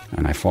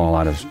 And I fall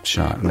out of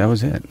shot. And that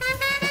was it.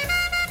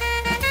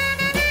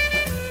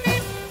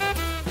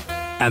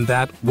 And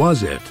that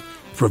was it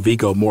for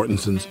Viggo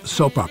Mortensen's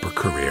soap opera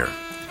career.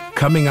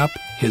 Coming up,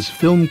 his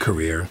film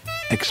career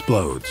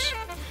explodes.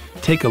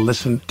 Take a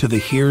listen to the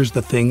Here's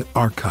the Thing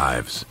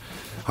archives.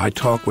 I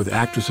talk with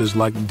actresses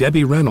like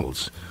Debbie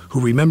Reynolds,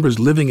 who remembers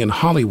living in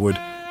Hollywood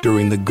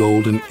during the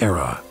golden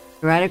era.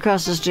 Right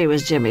across the street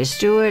was Jimmy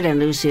Stewart and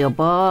Lucille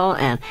Ball,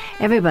 and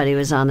everybody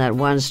was on that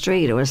one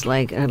street. It was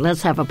like,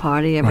 let's have a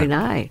party every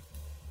night.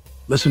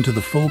 Listen to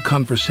the full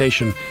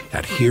conversation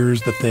at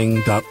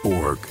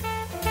here'sthething.org.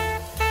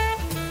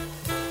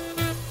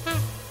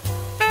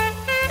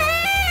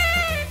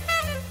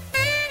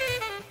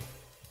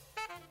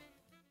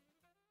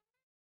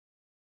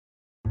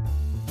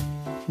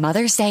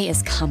 Mother's Day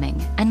is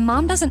coming, and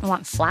Mom doesn't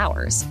want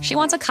flowers. She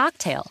wants a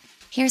cocktail.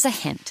 Here's a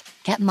hint.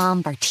 Get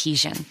Mom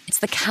Bartesian. It's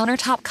the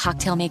countertop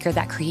cocktail maker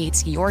that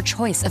creates your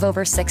choice of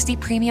over 60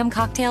 premium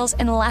cocktails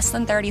in less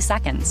than 30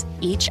 seconds,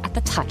 each at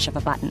the touch of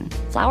a button.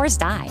 Flowers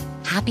die.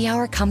 Happy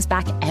Hour comes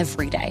back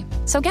every day.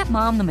 So get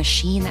Mom the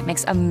machine that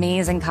makes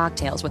amazing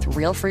cocktails with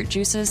real fruit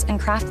juices and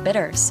craft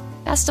bitters.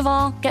 Best of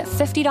all, get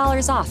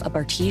 $50 off a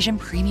Bartesian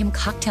premium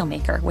cocktail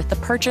maker with the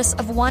purchase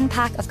of 1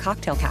 pack of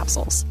cocktail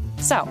capsules.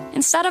 So,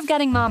 instead of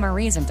getting Mom a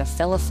reason to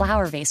fill a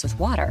flower vase with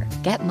water,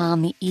 get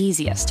Mom the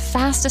easiest,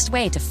 fastest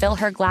way to fill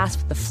her glass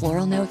with the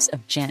floral notes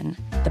of gin.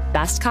 The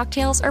best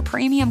cocktails are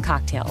premium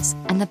cocktails,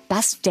 and the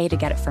best day to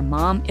get it for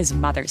Mom is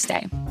Mother's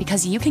Day,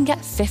 because you can get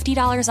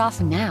 $50 off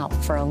now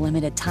for a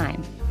limited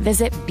time.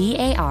 Visit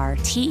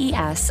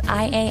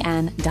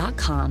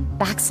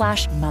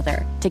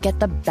BARTESIAN.com/mother to get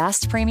the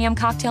best premium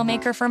cocktail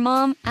maker for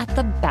Mom at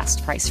the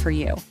best price for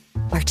you.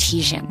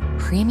 Bartesian,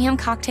 premium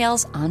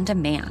cocktails on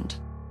demand.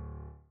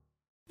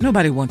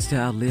 Nobody wants to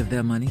outlive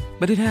their money,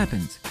 but it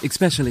happens,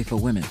 especially for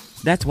women.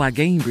 That's why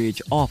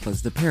Gainbridge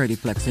offers the Parity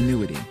Flex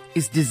annuity.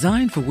 It's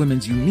designed for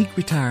women's unique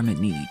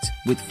retirement needs,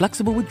 with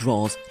flexible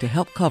withdrawals to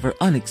help cover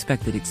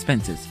unexpected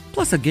expenses,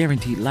 plus a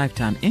guaranteed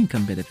lifetime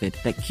income benefit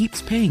that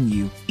keeps paying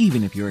you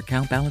even if your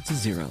account balance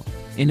is zero.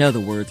 In other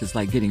words, it's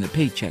like getting a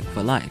paycheck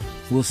for life.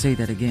 We'll say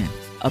that again.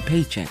 A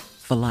paycheck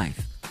for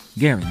life.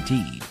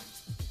 Guaranteed.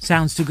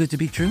 Sounds too good to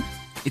be true?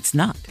 It's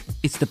not.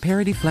 It's the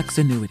Parity Flex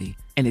annuity.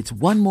 And it's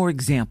one more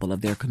example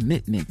of their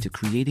commitment to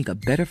creating a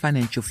better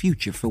financial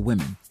future for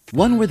women.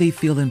 One where they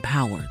feel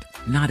empowered,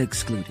 not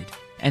excluded,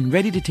 and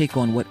ready to take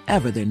on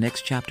whatever their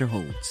next chapter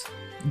holds.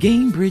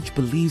 Gainbridge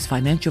believes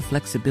financial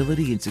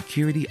flexibility and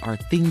security are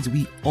things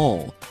we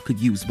all could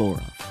use more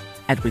of.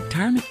 At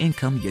retirement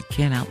income you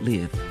can't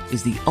outlive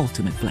is the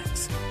ultimate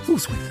flex.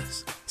 Who's with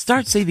us?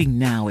 Start saving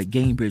now at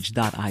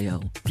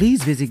Gainbridge.io.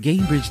 Please visit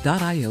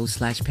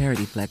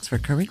Gainbridge.io/ParityFlex for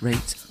current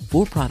rates,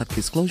 for product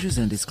disclosures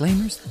and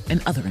disclaimers, and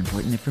other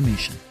important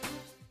information.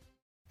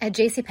 At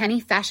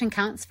JCPenney, fashion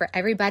counts for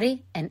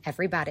everybody and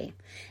everybody.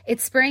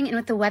 It's spring, and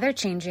with the weather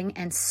changing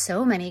and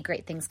so many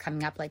great things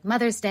coming up like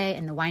Mother's Day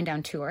and the Wind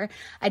Down Tour,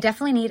 I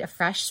definitely need a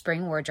fresh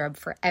spring wardrobe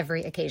for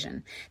every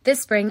occasion. This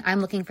spring,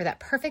 I'm looking for that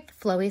perfect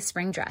flowy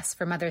spring dress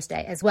for Mother's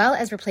Day, as well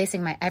as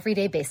replacing my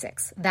everyday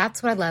basics.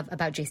 That's what I love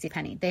about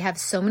JCPenney. They have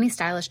so many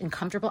stylish and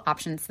comfortable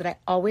options that I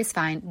always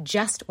find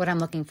just what I'm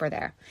looking for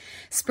there.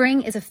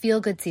 Spring is a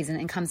feel-good season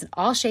and comes in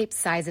all shapes,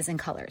 sizes, and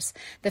colors.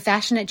 The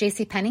fashion at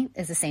JCPenney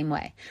is the same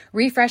way.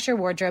 Refresh your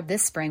wardrobe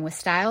this spring with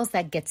styles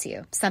that gets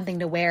you, something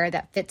to wear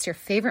that fits your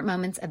favorite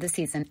moments of the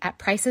season at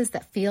prices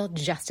that feel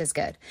just as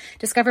good.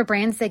 Discover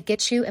brands that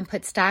get you and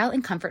put style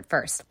and comfort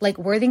first, like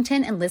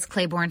Worthington and Liz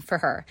Claiborne for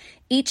her,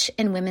 each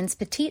in women's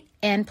petite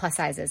and plus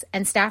sizes,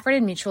 and Stafford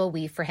and Mutual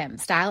Weave for him,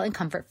 style and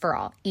comfort for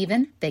all,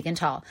 even big and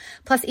tall.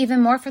 Plus even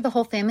more for the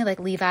whole family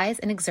like Levi's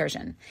and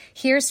Exertion.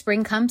 Here,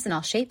 spring comes in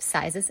all shapes,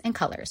 sizes, and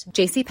colors.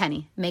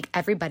 JCPenney, make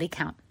everybody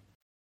count.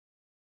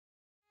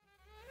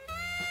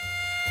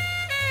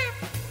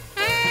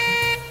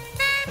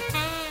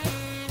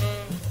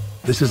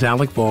 This is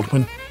Alec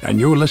Baldwin, and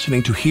you're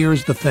listening to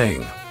Here's the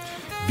Thing.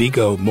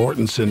 Viggo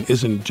Mortensen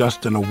isn't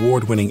just an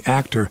award-winning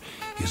actor,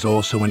 he's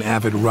also an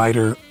avid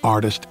writer,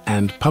 artist,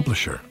 and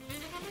publisher.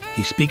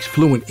 He speaks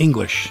fluent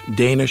English,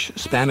 Danish,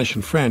 Spanish,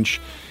 and French,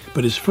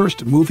 but his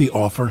first movie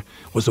offer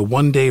was a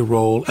one-day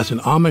role as an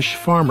Amish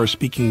farmer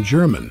speaking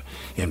German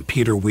in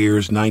Peter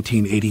Weir's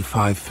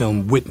 1985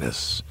 film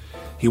Witness.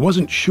 He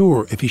wasn't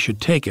sure if he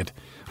should take it.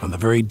 On the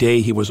very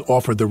day he was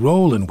offered the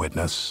role in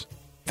Witness,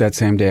 that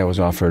same day I was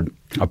offered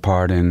a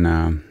part in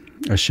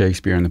a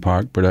Shakespeare in the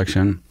Park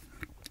production.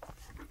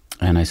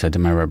 And I said to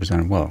my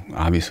representative, well,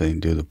 obviously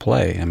do the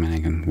play. I mean, I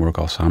can work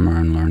all summer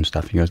and learn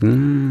stuff. He goes,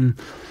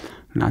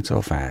 not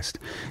so fast.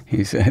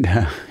 He said,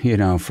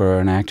 for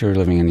an actor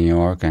living in New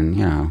York and,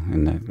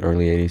 in the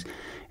early 80s,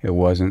 it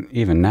wasn't,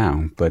 even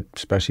now, but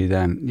especially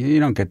then, you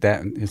don't get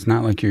that. It's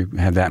not like you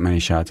have that many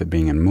shots at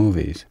being in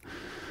movies.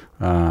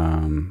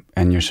 And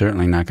you're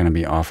certainly not going to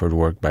be offered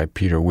work by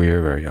Peter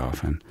Weir very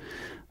often.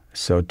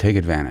 So take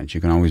advantage.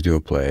 You can always do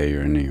a play.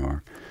 You're in New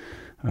York.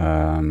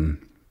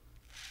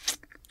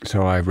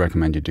 So I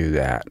recommend you do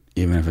that,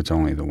 even if it's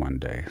only the one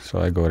day. So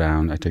I go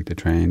down, I take the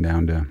train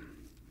down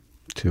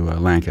to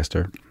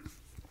Lancaster,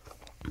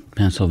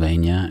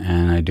 Pennsylvania,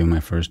 and I do my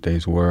first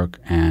day's work.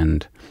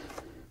 And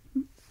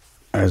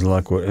as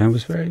luck would, and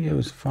it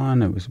was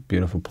fun. It was a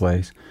beautiful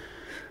place.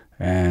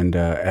 And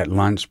at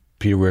lunch,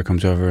 Peter Weir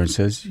comes over and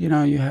says, you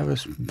have a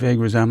vague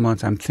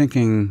resemblance. I'm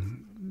thinking,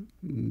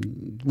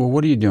 well,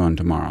 what are you doing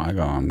tomorrow? I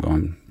go,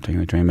 I'm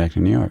taking the train back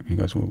to New York. He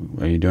goes, well,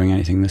 are you doing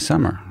anything this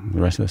summer,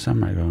 the rest of the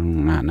summer? I go,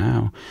 not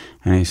now.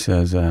 And he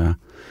says,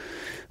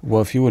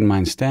 well, if you wouldn't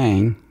mind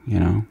staying,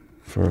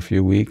 for a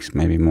few weeks,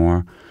 maybe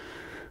more,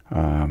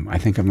 I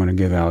think I'm going to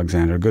give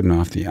Alexandra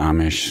Goodenough, the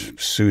Amish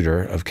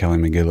suitor of Kelly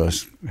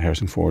McGillis,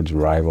 Harrison Ford's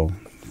rival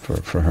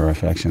for her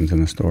affections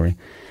in the story.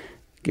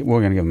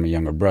 We're going to give him a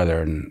younger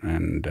brother,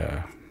 and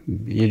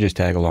you just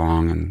tag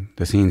along, and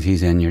the scenes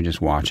he's in, you're just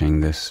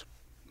watching this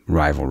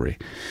rivalry.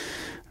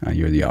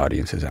 You're the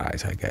audience's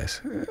eyes, I guess,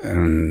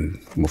 and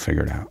we'll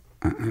figure it out.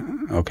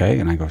 Okay?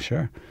 And I go,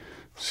 sure.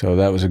 So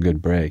that was a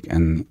good break,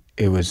 and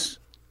it was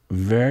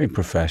very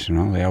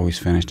professional. They always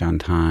finished on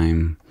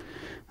time.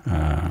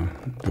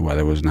 The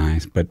weather was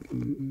nice, but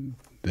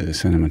the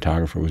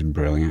cinematographer was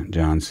brilliant,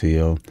 John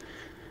Seal.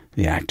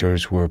 The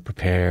actors were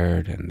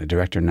prepared, and the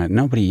director,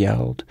 nobody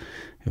yelled.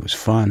 It was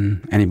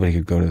fun. Anybody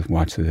could go to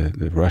watch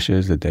the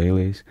rushes, the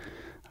dailies.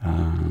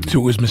 So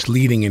it was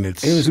misleading in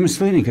its... It was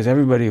misleading because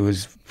everybody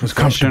was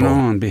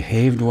professional and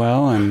behaved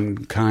well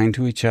and kind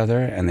to each other,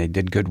 and they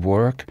did good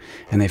work,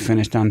 and they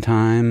finished on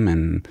time,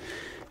 and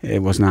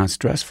it was not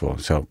stressful.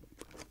 So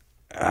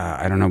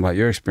I don't know about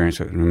your experience,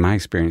 but in my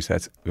experience,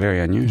 that's very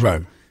unusual.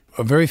 Right.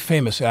 A very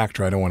famous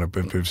actor, I don't want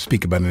to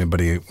speak about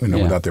anybody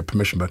without their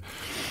permission, but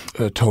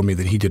told me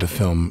that he did a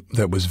film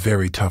that was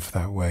very tough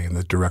that way, and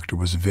the director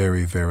was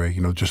very, very,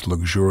 just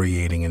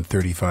luxuriating in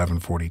 35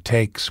 and 40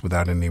 takes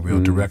without any real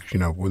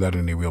direction, without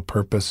any real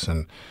purpose,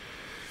 and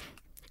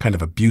kind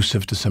of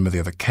abusive to some of the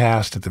other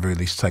cast, at the very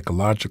least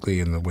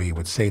psychologically, in the way he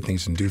would say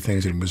things and do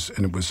things. And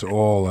it was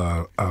all,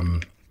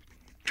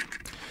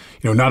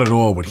 not at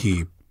all what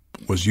he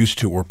was used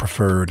to or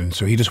preferred. And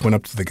so he just went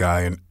up to the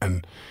guy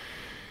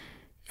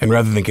and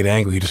rather than get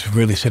angry, he just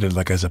really said it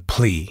like as a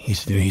plea. He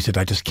said,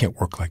 I just can't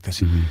work like this.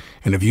 Mm-hmm.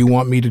 And if you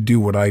want me to do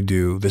what I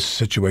do, this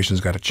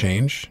situation's got to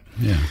change.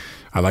 Yeah.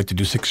 I like to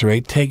do 6 or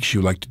 8 takes.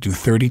 You like to do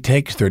 30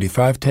 takes,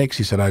 35 takes.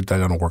 He said, I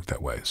don't work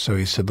that way. So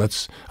he said,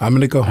 I'm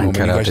going to go home and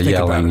you guys think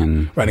about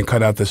it. Right, and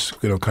cut out this,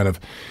 kind of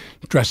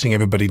dressing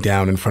everybody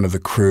down in front of the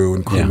crew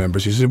and crew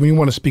members. He said, when you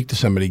want to speak to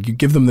somebody, you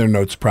give them their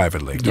notes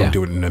privately. Don't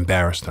do it and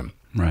embarrass them.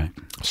 Right.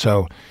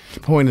 So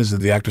the point is that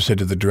the actor said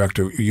to the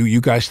director, you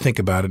guys think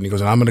about it. And he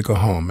goes, I'm going to go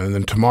home. And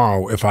then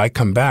tomorrow, if I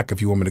come back,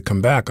 if you want me to come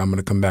back, I'm going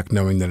to come back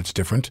knowing that it's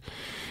different.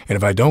 And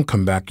if I don't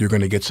come back, you're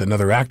going to get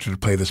another actor to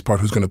play this part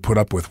who's going to put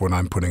up with what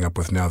I'm putting up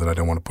with now that I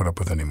don't want to put up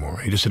with anymore.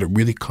 He just said it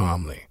really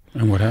calmly.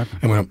 And what happened?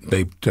 And when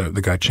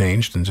the guy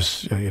changed and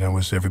just,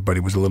 everybody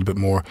was a little bit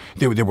more,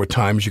 there were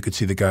times you could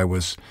see the guy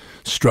was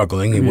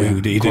struggling. And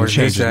he didn't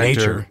change his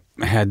nature.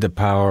 Had the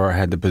power,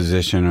 had the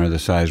position or the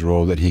size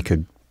role that he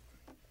could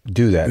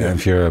do that. Yeah.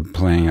 If you're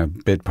playing a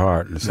bit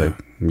part, it's like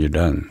you're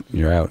done,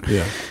 you're out.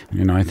 Yeah.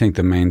 I think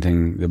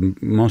the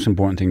most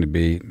important thing to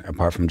be,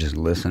 apart from just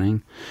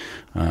listening,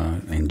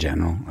 in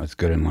general, it's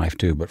good in life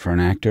too, but for an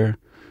actor,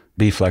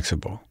 be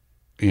flexible.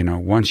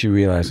 Once you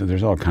realize that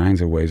there's all kinds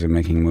of ways of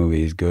making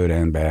movies, good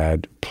and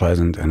bad,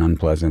 pleasant and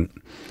unpleasant,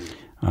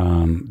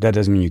 that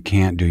doesn't mean you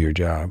can't do your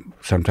job.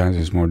 Sometimes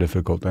it's more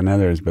difficult than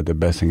others, but the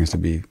best thing is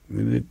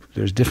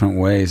there's different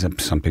ways.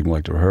 Some people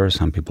like to rehearse,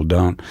 some people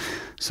don't.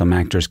 Some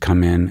actors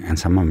come in, and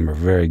some of them are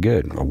very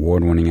good,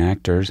 award-winning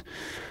actors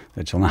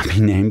that shall not be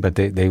named, but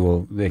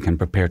they can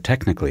prepare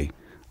technically,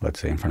 let's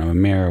say in front of a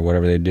mirror,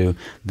 whatever they do.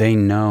 They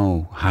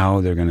know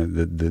how they're going to,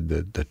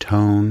 the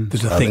tone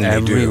of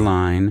every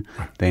line.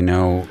 They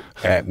know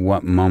at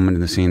what moment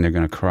in the scene they're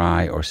going to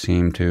cry or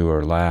seem to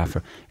or laugh.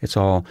 It's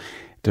all...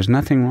 There's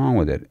nothing wrong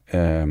with it,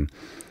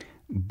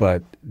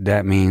 but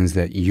that means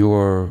that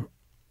you're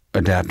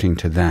adapting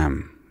to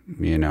them.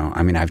 You know,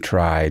 I mean, I've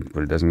tried,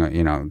 but it doesn't go,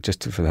 you know,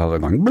 just for the hell of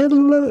it going, blah,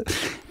 blah, blah.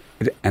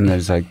 And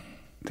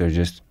they're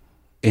just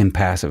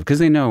impassive because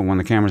they know when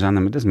the camera's on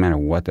them, it doesn't matter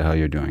what the hell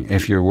you're doing.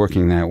 If you're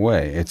working that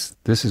way,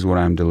 this is what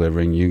I'm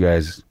delivering. You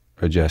guys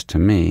adjust to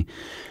me.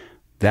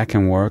 That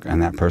can work,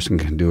 and that person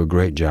can do a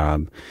great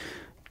job.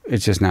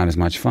 It's just not as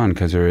much fun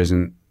because there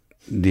isn't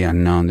the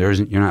unknown.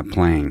 You're not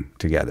playing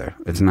together.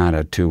 It's not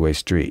a two-way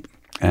street,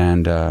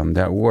 and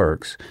that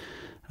works.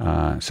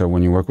 So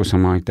when you work with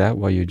someone like that,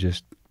 well, you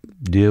just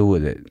deal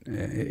with it.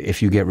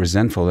 If you get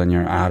resentful, then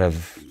you're out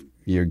of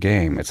your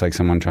game. It's like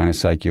someone trying to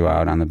psych you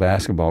out on the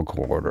basketball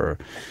court, or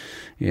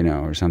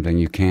or something.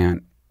 You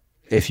can't.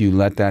 If you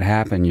let that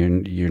happen,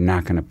 you're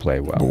not going to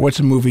play well. But what's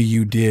a movie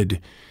you did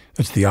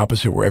that's the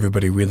opposite, where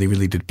everybody really,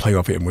 really did play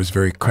off it and was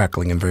very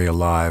crackling and very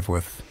alive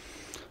with?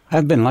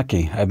 I've been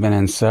lucky. I've been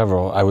in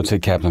several. I would say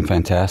Captain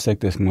Fantastic,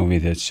 this movie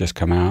that's just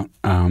come out.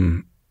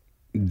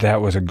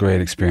 That was a great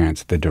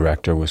experience. The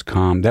director was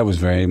calm. That was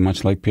very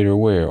much like Peter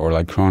Weir or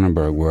like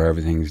Cronenberg, where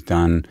everything's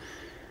done.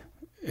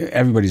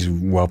 Everybody's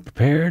well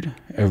prepared.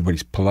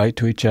 Everybody's polite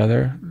to each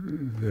other.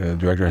 The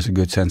director has a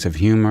good sense of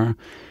humor.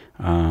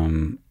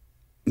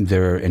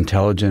 They're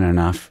intelligent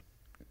enough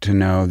to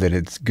know that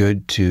it's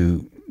good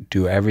to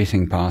do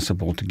everything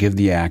possible to give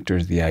the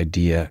actors the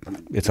idea.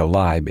 It's a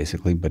lie,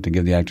 basically, but to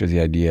give the actors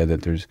the idea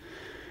that there's,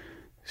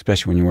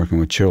 especially when you're working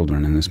with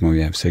children, in this movie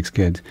you have 6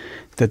 kids,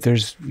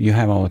 that you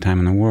have all the time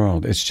in the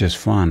world. It's just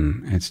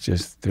fun. It's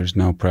just, there's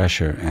no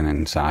pressure. And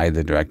inside,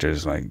 the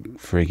director's like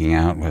freaking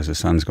out as the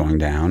sun's going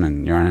down,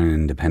 and you're on an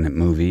independent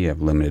movie, you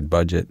have limited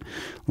budget,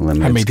 limited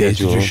schedule. How many days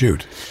did you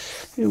shoot?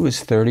 It was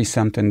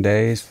 30-something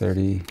days,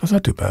 30... That's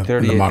not too bad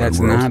 30, in the modern that's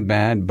world. Not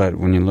bad, but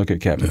when you look at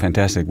Captain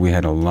Fantastic, we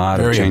had a lot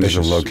of changes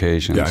of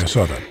locations. Yeah, I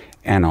saw that.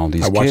 And all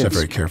these kids. I watched that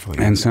very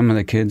carefully. And some of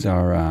the kids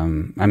are,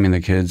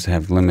 the kids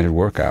have limited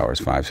work hours,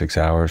 5-6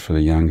 hours for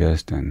the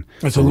youngest. And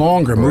it's a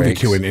longer movie,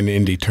 too, in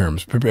indie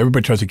terms.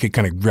 Everybody tries to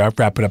kind of wrap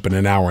it up in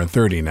 1 hour and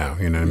 30 now,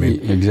 you know what I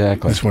mean?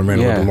 Exactly. This one ran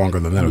a little bit longer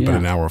than that. It was about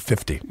 1 hour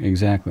 50.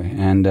 Exactly.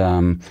 And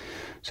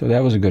so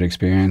that was a good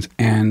experience.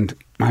 And,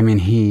 I mean,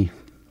 he's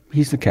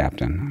the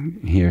captain.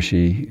 He or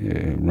she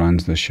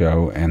runs the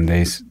show, and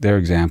their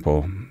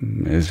example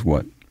is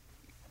what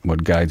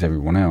guides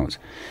everyone else.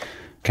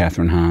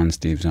 Catherine Hahn,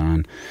 Steve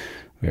Zahn,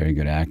 very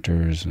good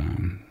actors.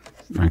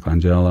 Frank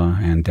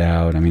Langella, Ann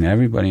Dowd. I mean,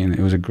 everybody. And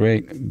it was a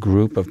great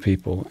group of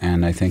people,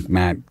 and I think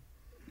Matt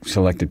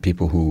selected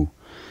people who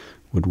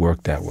would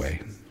work that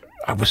way.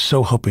 I was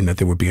so hoping that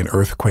there would be an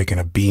earthquake and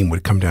a beam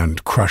would come down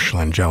and crush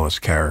Langella's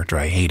character.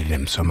 I hated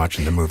him so much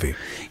in the movie.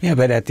 Yeah,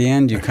 but at the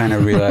end you kind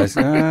of realize,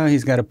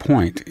 he's got a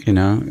point,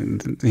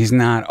 He's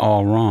not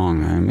all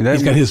wrong. I mean,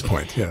 he's got his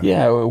point, yeah.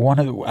 Yeah, one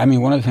of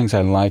the things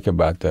I like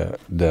about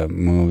the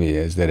movie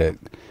is that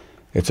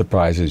it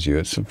surprises you.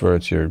 It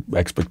subverts your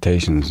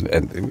expectations.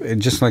 And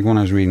just like when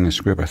I was reading the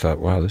script, I thought,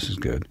 wow, this is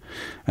good.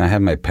 And I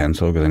had my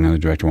pencil because I know the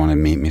director wanted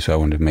to meet me, so I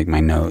wanted to make my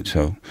notes,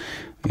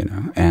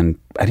 and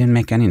I didn't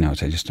make any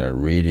notes. I just started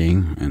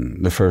reading,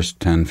 and the first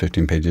 10,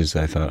 15 pages,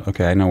 I thought,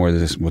 okay, I know what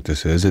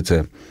this is. It's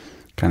a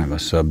kind of a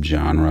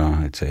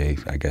subgenre. It's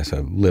I guess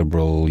a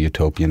liberal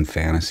utopian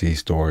fantasy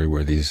story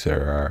where these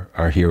are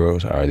our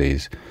heroes are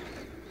these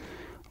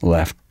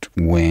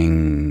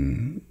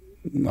left-wing,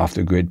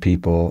 off-the-grid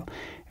people,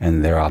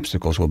 and their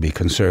obstacles will be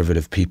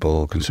conservative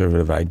people,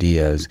 conservative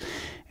ideas,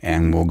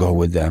 and we'll go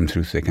with them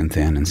through thick and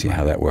thin and see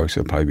how that works.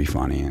 It'll probably be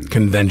funny. And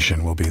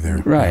convention will be there.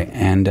 Right,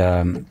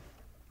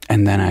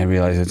 and then I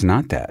realized it's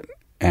not that.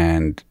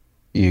 And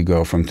you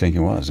go from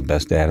thinking, well, it's the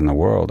best dad in the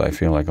world. I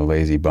feel like a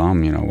lazy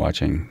bum,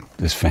 watching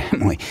this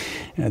family.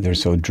 They're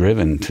so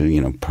driven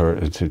to,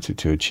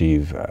 to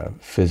achieve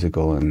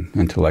physical and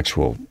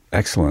intellectual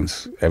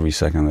excellence every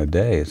second of the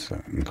day. It's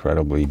an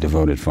incredibly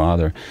devoted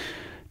father.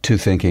 To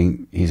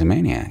thinking he's a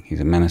maniac. He's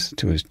a menace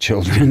to his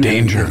children.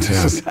 Danger to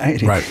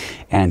society. Right.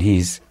 And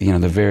he's,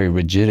 the very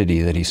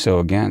rigidity that he's so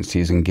against,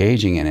 he's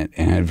engaging in it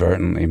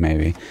inadvertently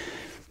maybe,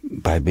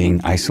 by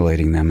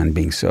isolating them and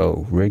being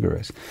so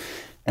rigorous.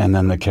 And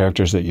then the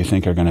characters that you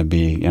think are going to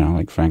be,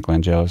 like Frank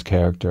Langella's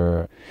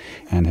character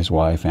and his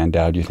wife, Ann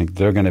Dowd, you think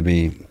they're going to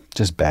be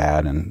just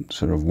bad and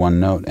sort of one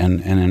note.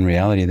 And in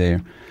reality,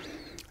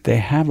 they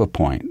have a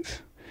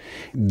point.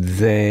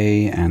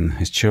 They and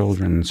his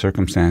children and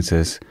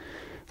circumstances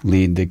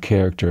lead the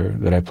character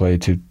that I play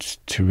to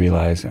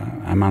realize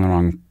I'm on the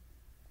wrong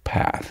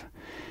path.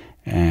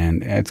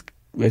 And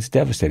it's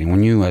devastating.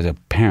 When you, as a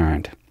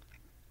parent,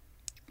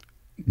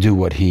 do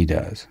what he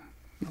does,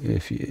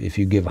 if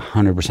you give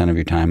 100% of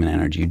your time and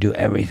energy, you do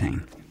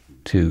everything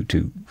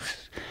to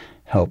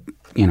help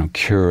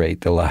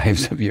curate the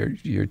lives of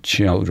your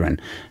children,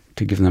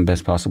 to give them the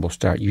best possible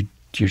start.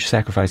 You're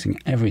sacrificing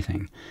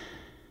everything,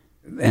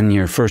 and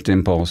your first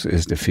impulse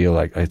is to feel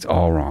like it's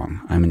all wrong.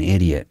 I'm an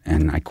idiot,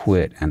 and I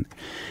quit. And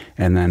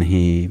then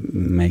he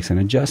makes an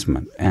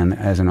adjustment. And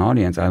as an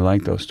audience, I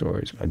like those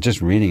stories.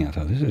 Just reading it, I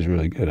thought, this is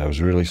really good. I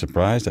was really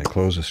surprised. I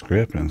closed the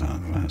script and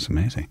thought, wow, that's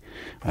amazing.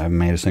 I haven't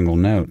made a single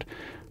note.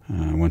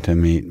 I went to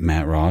meet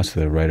Matt Ross,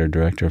 the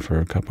writer-director, for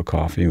a cup of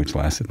coffee, which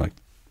lasted like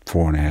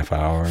 4.5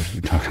 hours.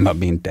 We're talking about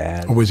being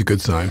dad. Always a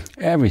good sign.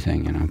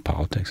 Everything,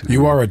 politics.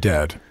 You are a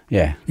dad.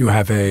 Yeah. You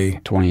have a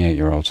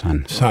 28-year-old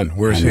son.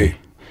 Where is he?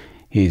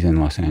 He's in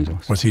Los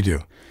Angeles. What's he do?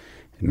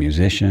 He's a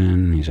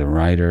musician. He's a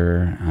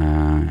writer,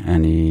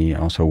 and he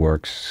also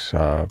works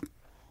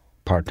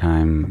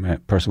part-time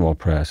at Percival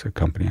Press, a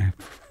company,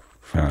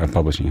 a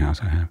publishing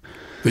house I have.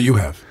 That you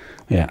have?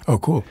 Yeah. Oh,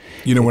 cool.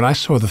 When I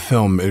saw the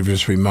film, it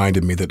just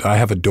reminded me that I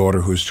have a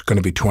daughter who's going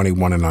to be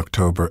 21 in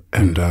October,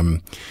 and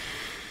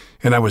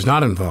I was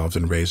not involved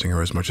in raising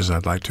her as much as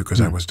I'd like to because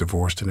I was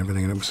divorced and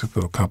everything, and it was a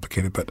little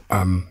complicated. But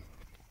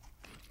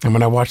and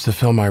when I watched the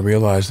film, I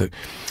realized that,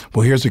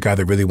 well, here's a guy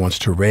that really wants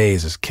to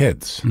raise his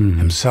kids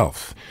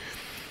himself.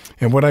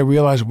 And what I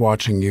realized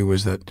watching you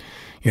is that,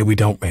 we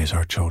don't raise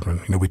our children.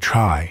 We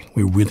try.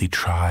 We really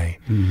try.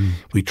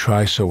 We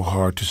try so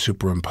hard to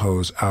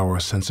superimpose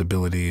our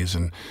sensibilities.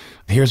 And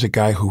here's a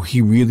guy who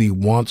he really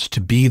wants to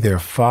be their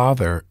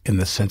father in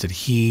the sense that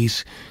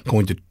he's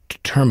going to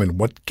determine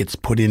what gets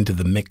put into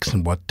the mix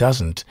and what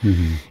doesn't.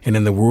 And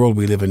in the world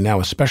we live in now,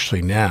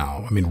 especially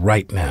now,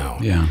 right now,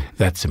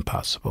 that's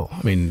impossible.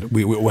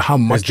 How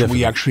much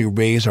we actually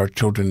raise our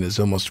children is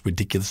almost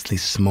ridiculously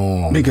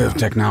small. Because of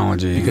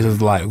technology. Because of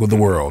the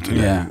world.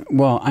 Yeah.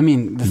 Well,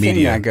 the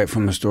thing I got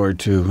from the story,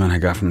 too, and I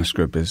got from the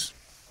script is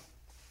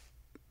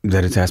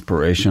that it's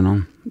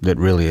aspirational, that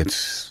really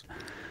it's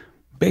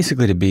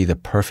basically to be the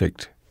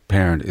perfect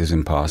parent is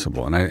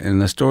impossible.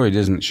 And the story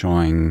isn't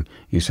showing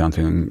you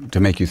something to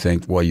make you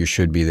think, well, you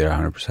should be there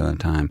 100% of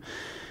the time.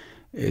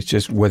 It's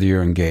just whether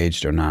you're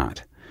engaged or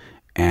not.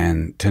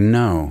 And to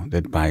know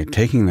that by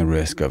taking the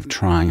risk of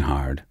trying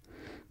hard,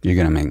 you're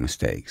going to make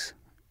mistakes.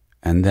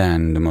 And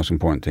then the most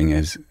important thing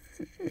is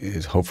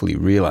hopefully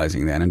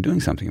realizing that and doing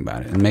something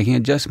about it and making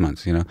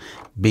adjustments.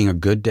 Being a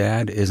good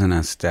dad isn't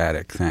a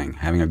static thing.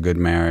 Having a good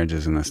marriage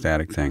isn't a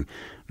static thing.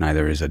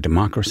 Neither is a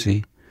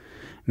democracy.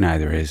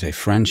 Neither is a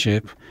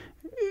friendship.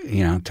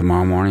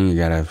 Tomorrow morning you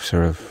got to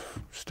sort of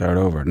start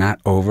over. Not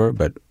over,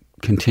 but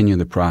continue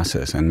the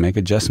process and make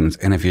adjustments.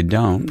 And if you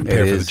don't,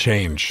 prepare for the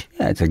change.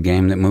 Yeah, it's a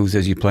game that moves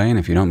as you play, and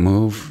if you don't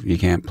move, you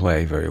can't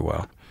play very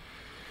well.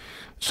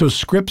 So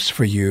scripts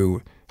for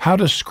you, how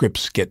do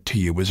scripts get to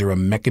you? Is there a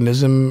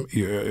mechanism?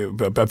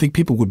 I think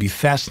people would be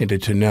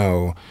fascinated to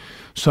know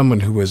someone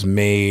who has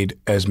made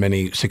as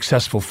many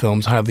successful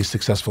films, highly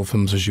successful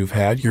films as you've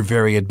had. You're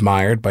very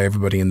admired by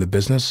everybody in the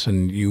business,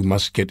 and you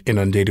must get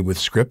inundated with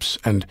scripts.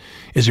 And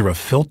is there a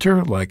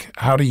filter? Like,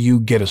 how do you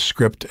get a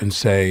script and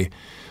say,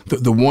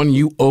 the one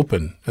you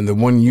open and the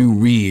one you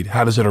read,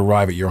 how does it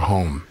arrive at your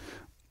home?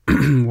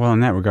 Well, in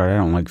that regard, I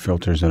don't like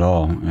filters at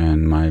all.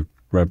 And my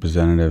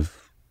representative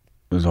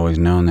has always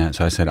known that.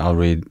 So I said,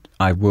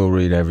 I will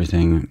read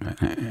everything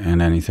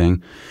and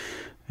anything.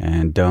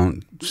 And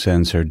don't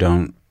censor,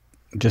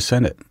 just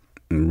send it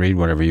and read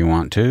whatever you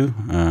want to.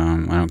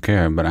 I don't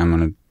care, but I'm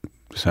going to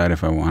decide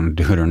if I want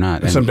to do it or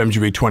not. And sometimes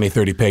you read 20,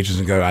 30 pages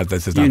and go,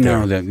 this is not there. You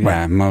know that,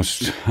 yeah,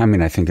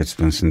 right. I think it's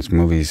been since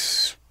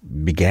movies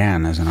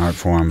began as an art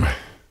form,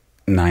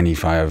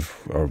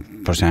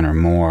 95% or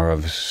more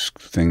of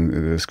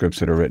the scripts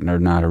that are written are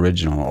not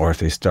original, or if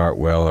they start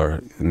well,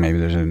 or maybe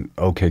there's an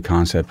okay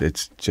concept,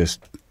 it's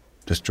just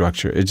the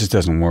structure. It just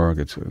doesn't work.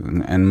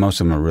 And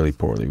most of them are really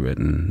poorly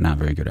written, not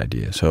very good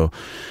ideas.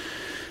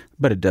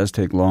 But it does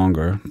take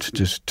longer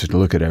to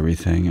look at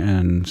everything,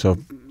 and so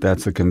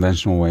that's the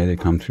conventional way. They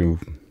come through,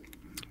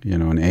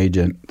 an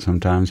agent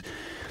sometimes.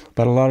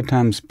 But a lot of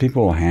times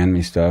people will hand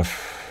me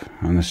stuff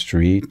on the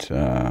street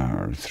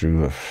or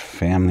through a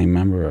family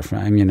member or a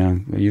friend.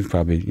 You've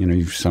probably,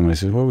 somebody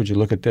says, well, would you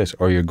look at this?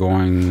 Or you're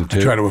going to...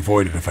 I try to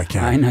avoid it if I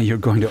can. I know, you're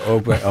going to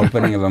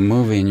opening of a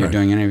movie and you're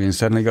doing an interview and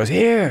suddenly goes,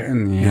 here,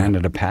 and you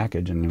handed a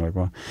package and you're like,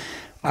 well,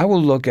 I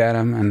will look at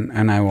them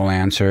and I will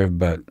answer,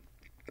 but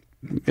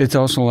it's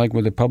also like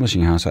with the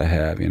publishing house I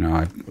have.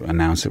 I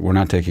announced that we're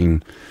not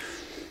taking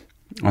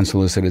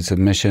unsolicited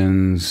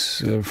submissions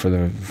for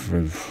the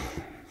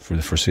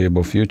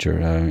foreseeable future.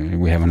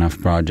 We have enough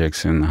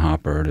projects in the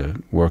hopper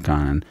to work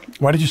on.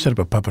 Why did you set up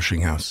a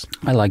publishing house?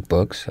 I like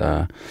books,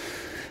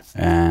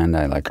 and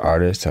I like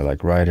artists, I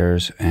like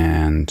writers,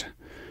 and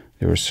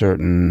there were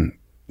certain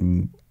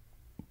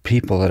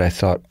people that I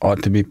thought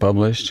ought to be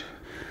published.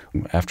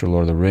 After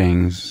Lord of the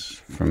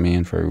Rings, for me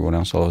and for everyone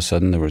else, all of a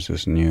sudden there was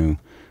this new...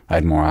 I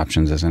had more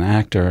options as an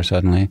actor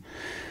suddenly.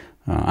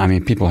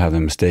 People have the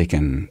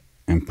mistaken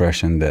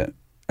impression that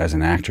as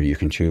an actor you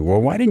can choose,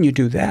 well, why didn't you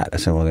do that? I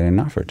said, well, they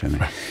didn't offer it to me.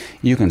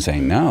 You can say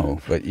no,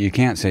 but you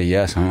can't say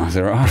yes unless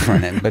they're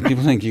offering it. But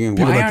people think,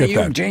 why aren't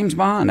you James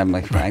Bond? I'm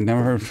like, I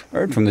never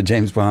heard from the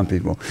James Bond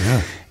people.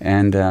 Yeah.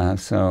 And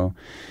so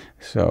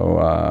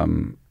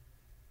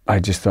I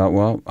just thought,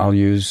 well, I'll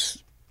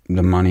use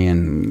the money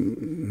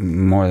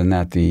and more than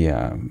that, the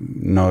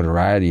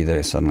notoriety that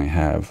I suddenly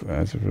have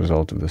as a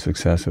result of the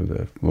success of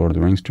the Lord of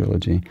the Rings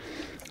trilogy.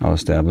 I'll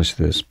establish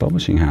this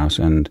publishing house,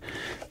 and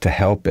to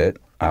help it,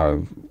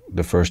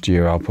 the first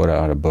year I'll put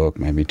out a book,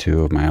 maybe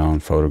 2 of my own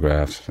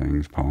photographs,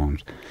 things,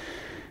 poems,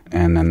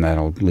 and then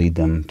that'll lead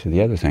them to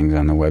the other things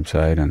on the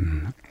website,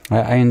 and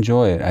I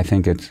enjoy it. I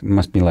think it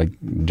must be like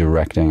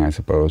directing, I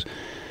suppose,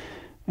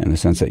 in the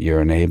sense that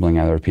you're enabling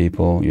other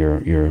people,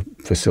 you're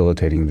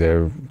facilitating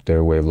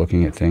their way of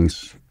looking at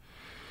things.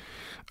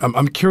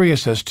 I'm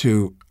curious as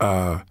to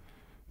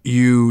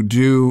you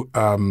do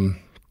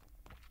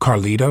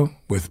Carlito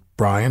with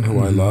Brian, who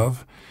I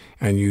love,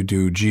 and you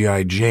do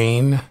G.I.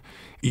 Jane.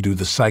 You do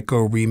the Psycho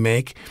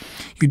remake.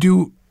 You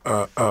do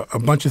a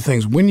bunch of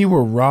things. When you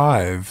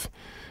arrive,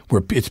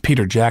 where it's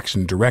Peter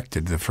Jackson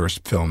directed the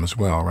first film as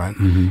well, right?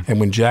 Mm-hmm. And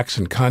when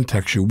Jackson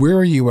contacts you, where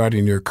are you at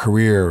in your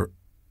career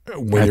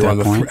when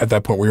you're at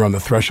that point where you're on the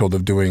threshold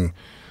of doing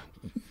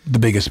the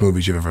biggest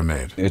movies you've ever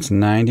made? It's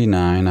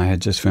 99. I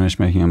had just finished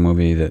making a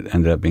movie that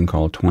ended up being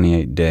called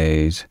 28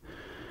 Days.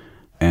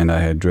 And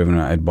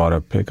I'd bought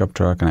a pickup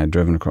truck and I'd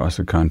driven across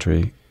the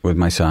country with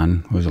my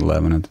son, who was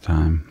 11 at the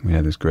time. We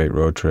had this great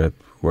road trip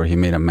where he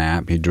made a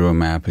map. He drew a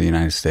map of the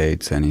United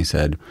States, and I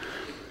said,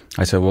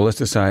 well, let's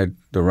decide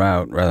the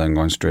route rather than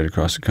going straight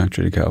across the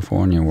country to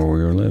California where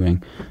we were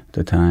living at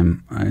the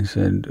time. I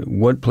said,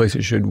 what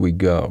places should we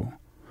go?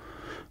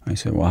 I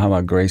said, well, how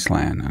about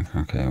Graceland?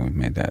 Okay, we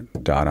made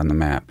that dot on the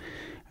map.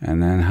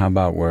 And then how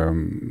about where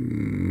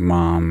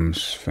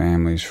Mom's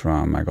family's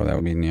from? I go, that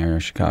would be near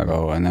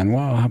Chicago. And then,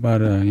 well, how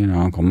about,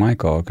 Uncle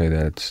Michael? Okay,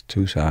 that's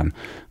Tucson.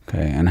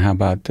 Okay, and how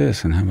about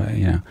this? And how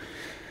about,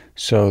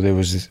 So there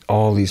was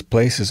all these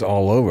places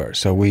all over.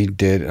 So we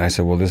did, and I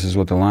said, well, this is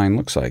what the line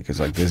looks like.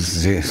 It's like this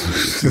is it.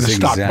 The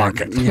stock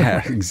market.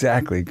 Yeah,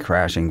 exactly.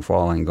 Crashing,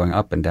 falling, going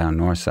up and down,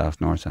 north, south,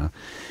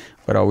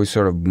 but always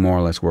sort of more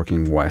or less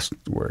working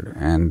westward.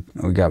 And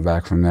we got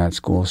back from that,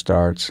 school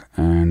starts,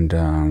 and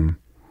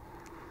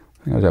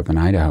I was up in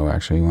Idaho,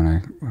 actually, when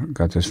I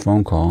got this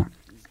phone call.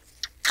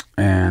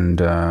 And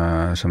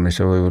somebody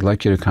said, we would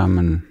like you to come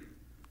and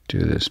do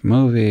this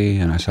movie.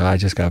 And I said, I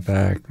just got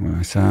back with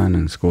my son,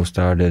 and school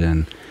started,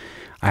 and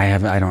I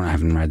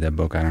haven't read that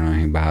book. I don't know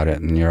anything about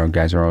it. And your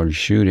guys are already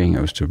shooting.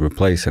 It was to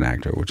replace an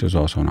actor, which was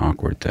also an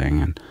awkward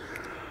thing,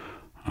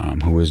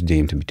 and who was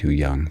deemed to be too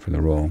young for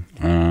the role.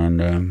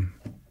 And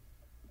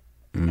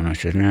I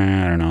said,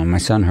 I don't know. My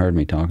son heard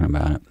me talking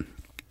about it,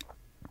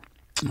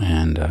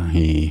 and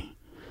he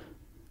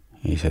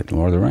said,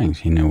 Lord of the Rings.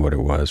 He knew what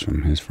it was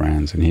from his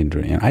friends. And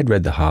I'd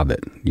read The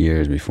Hobbit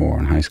years before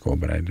in high school,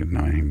 but I didn't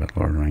know anything about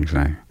Lord of the Rings.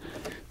 I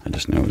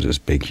just knew it was this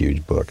big,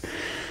 huge book.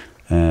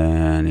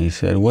 And he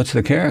said, what's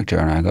the character?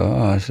 And I go,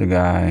 oh, it's a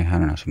guy, I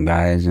don't know, some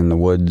guys in the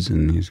woods,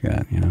 and he's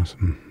got,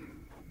 some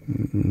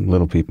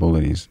little people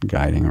that he's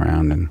guiding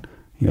around. And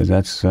he goes,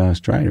 that's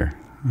Strider.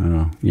 I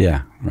go,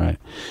 yeah, right.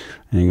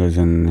 And he goes,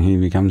 and he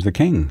becomes the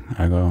king.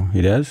 I go,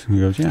 he does? He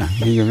goes, yeah.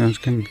 He becomes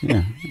king,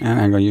 yeah.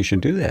 And I go, you should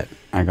do that.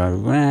 I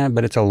go,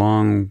 but it's a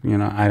long,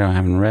 I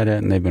haven't read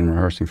it, and they've been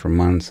rehearsing for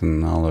months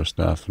and all their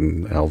stuff,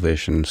 and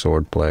Elvish and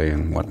swordplay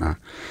and whatnot.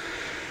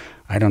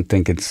 I don't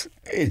think it's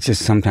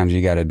just sometimes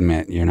you got to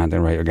admit you're not the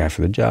right guy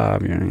for the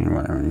job,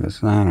 whatever. And he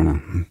goes, I don't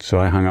know. So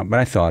I hung up, but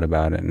I thought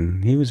about it,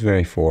 and he was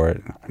very for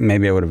it.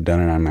 Maybe I would have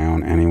done it on my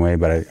own anyway,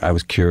 but I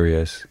was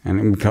curious.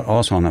 And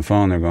also on the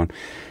phone, they're going,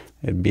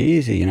 it'd be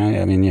easy,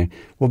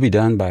 we'll be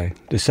done by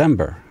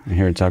December. And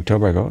here it's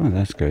October. I go, oh,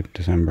 that's good,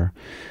 December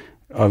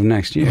of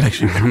next year.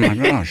 I'm like,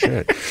 oh,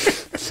 shit.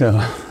 So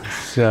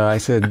I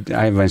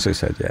eventually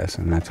said yes,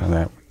 and that's how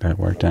that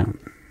worked out.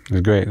 It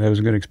was great. That was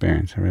a good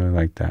experience. I really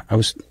liked that.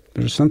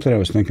 There was something I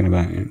was thinking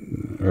about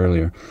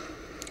earlier.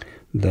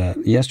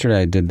 That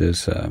yesterday I did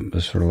this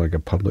sort of like a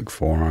public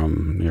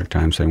forum, New York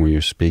Times thing, where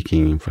you're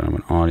speaking in front of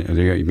an audience.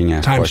 You're being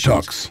asked Times questions.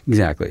 Talks.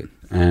 Exactly.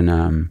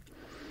 And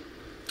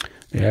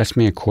they asked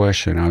me a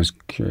question. I was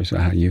curious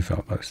how you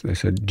felt about this. They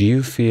said, do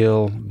you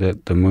feel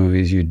that the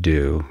movies you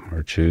do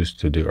or choose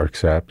to do or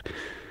accept,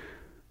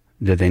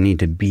 that they need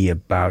to be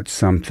about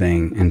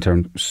something in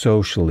terms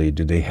socially?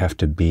 Do they have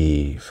to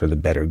be for the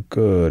better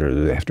good, or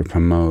do they have to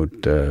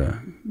promote,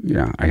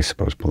 I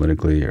suppose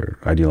politically or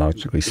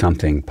ideologically,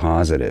 something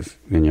positive,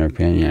 in your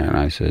opinion? And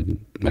I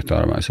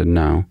thought about it. I said,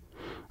 no,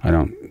 I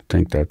don't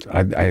think that.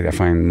 I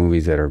find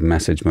movies that are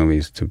message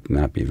movies to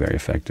not be very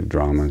effective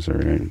dramas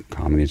or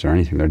comedies or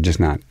anything. They're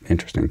just not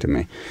interesting to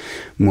me.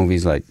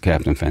 Movies like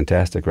Captain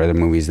Fantastic, rather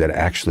movies that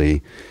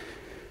actually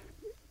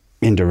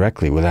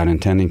indirectly, without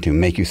intending to,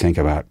 make you think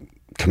about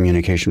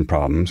communication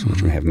problems,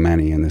 which we have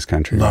many in this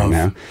country right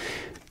now.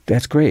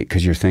 That's great,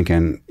 because you're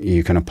thinking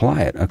you can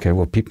apply it. Okay,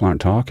 well, people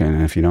aren't talking,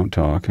 and if you don't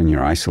talk and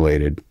you're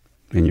isolated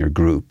in your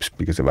groups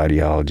because of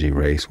ideology,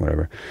 race,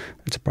 whatever,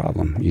 it's a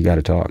problem. You got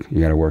to talk.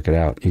 You got to work it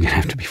out. You're going to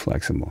have to be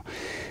flexible.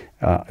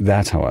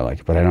 That's how I like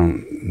it. But I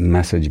don't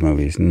message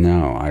movies.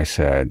 No, I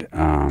said,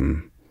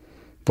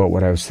 but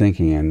what I was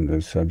thinking, and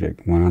the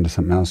subject went on to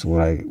something else,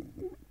 what I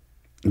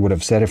would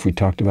have said if we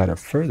talked about it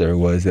further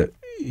was that,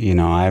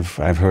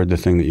 I've heard the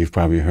thing that you've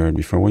probably heard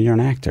before. Well, you're an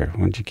actor.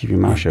 Why don't you keep your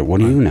mouth shut?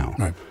 What do you know?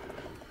 Right.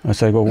 I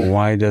say, well,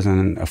 why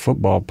doesn't a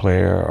football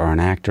player or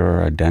an actor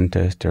or a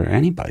dentist or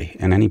anybody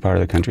in any part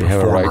of the country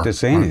have a right to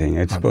say anything?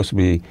 It's supposed to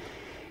be,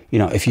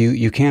 if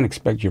you can't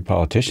expect your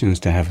politicians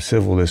to have a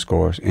civil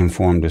discourse,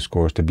 informed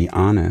discourse, to be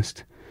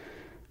honest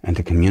and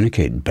to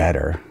communicate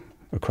better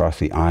across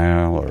the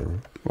aisle or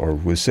or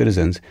with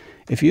citizens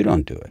if you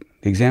don't do it.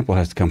 The example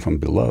has to come from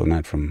below,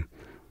 not from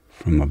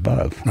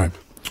above. Right.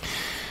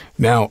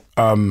 Now,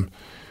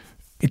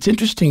 it's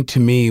interesting to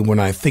me when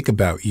I think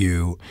about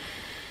you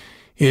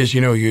is,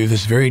 you're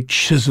this very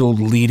chiseled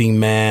leading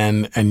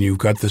man, and you've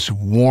got this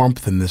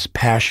warmth and this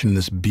passion,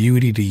 this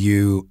beauty to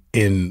you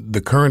in the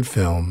current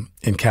film,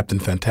 in Captain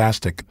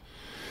Fantastic.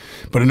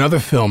 But in other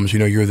films,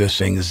 you're this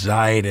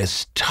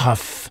anxietous,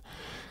 tough.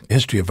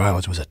 History of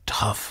Violence was a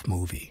tough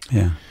movie.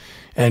 Yeah.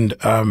 And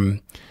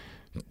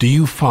do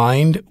you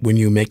find when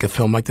you make a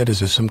film like that, is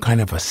there some kind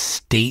of a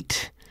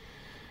state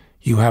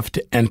you have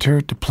to enter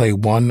to play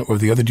one or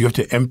the other? Do you have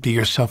to empty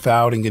yourself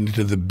out and get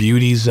into the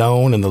beauty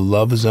zone and the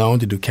love zone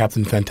to do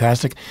Captain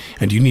Fantastic?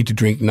 And do you need to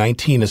drink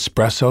 19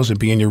 espressos and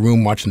be in your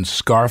room watching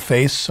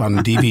Scarface on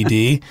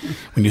DVD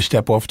when you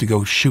step off to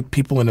go shoot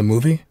people in a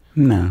movie?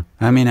 No.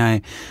 I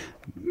mean,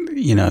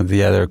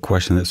 the other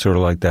question that's sort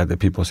of like that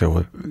people say,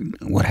 well,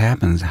 what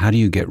happens? How do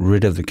you get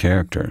rid of the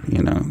character,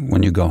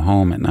 when you go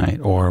home at night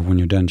or when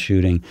you're done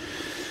shooting?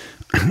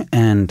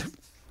 And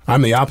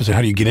I'm the opposite.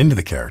 How do you get into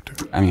the character?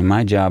 I mean,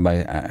 my job,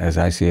 as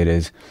I see it,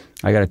 is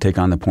I got to take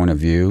on the point of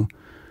view,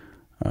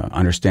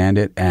 understand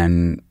it,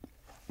 and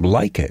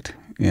like it.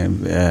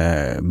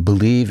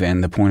 Believe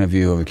in the point of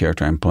view of the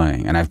character I'm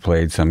playing. And I've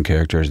played some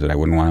characters that I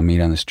wouldn't want to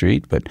meet on the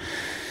street,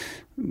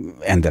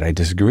 and that I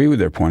disagree with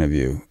their point of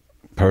view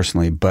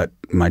personally. But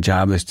my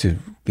job is to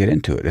get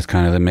into it. It's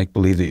kind of the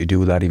make-believe that you do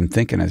without even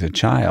thinking as a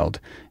child.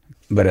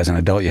 But as an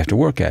adult, you have to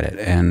work at it.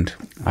 And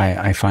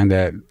I find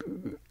that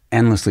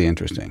endlessly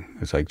interesting.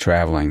 It's like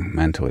traveling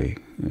mentally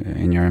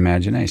in your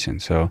imagination.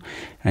 So,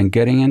 and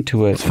getting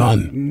into it. It's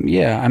fun.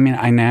 Yeah. I mean,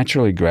 I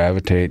naturally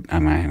gravitate.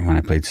 When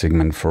I played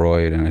Sigmund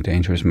Freud in A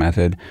Dangerous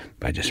Method,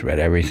 I just read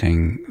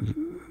everything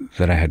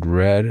that I had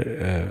read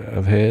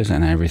of his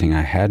and everything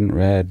I hadn't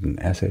read, and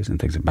essays and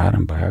things about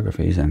him,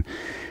 biographies. And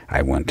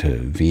I went to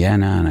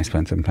Vienna and I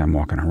spent some time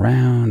walking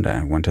around.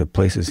 I went to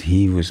places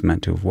he was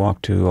meant to have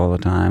walked to all the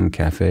time,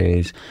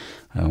 cafes.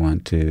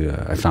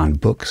 I found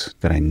books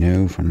that I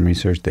knew from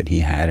research that he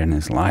had in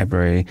his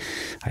library.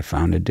 I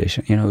found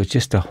edition. It was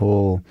just a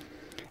whole,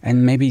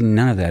 and maybe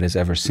none of that is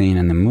ever seen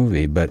in the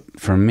movie, but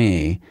for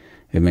me,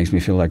 it makes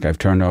me feel like I've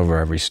turned over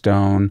every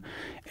stone.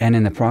 And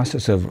in the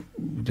process of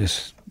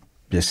this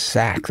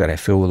sack that I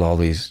fill with all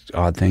these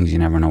odd things, you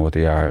never know what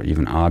they are,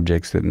 even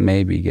objects that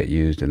maybe get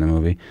used in the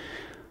movie,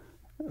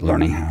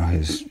 learning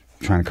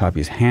trying to copy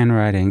his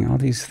handwriting, all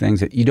these things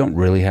that you don't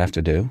really have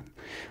to do.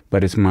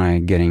 But it's my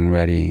getting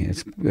ready.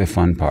 It's the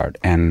fun part.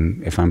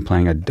 And if I'm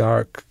playing a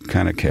dark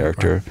kind of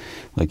character,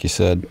 like you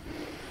said,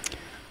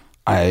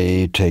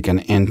 I take an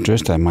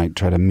interest. I might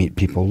try to meet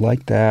people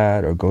like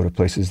that or go to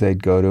places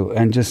they'd go to.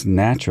 And just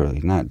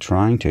naturally, not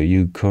trying to,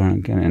 you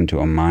get into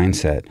a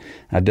mindset.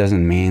 That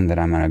doesn't mean that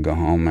I'm going to go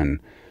home and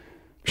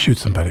shoot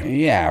somebody.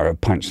 Yeah, or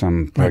punch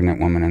some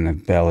pregnant woman in the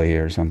belly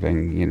or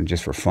something,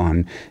 just for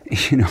fun.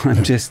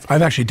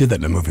 I've actually did that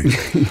in a movie.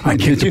 I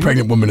kicked a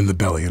pregnant woman in the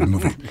belly in a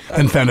movie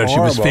and found out she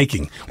was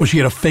faking. Well, she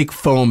had a fake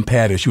foam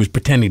pad. She was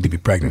pretending to be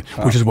pregnant,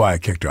 which is why I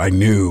kicked her. I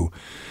knew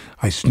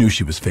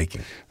she was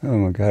faking. Oh,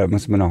 my God. It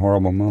must have been a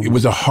horrible moment. It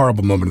was a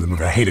horrible moment in the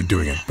movie. I hated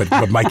doing it.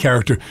 But my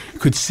character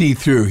could see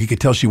through. He could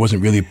tell she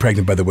wasn't really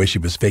pregnant by the way she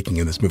was faking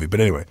in this movie. But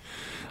anyway,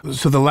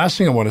 so the last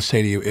thing I want to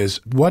say to you is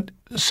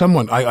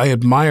I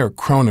admire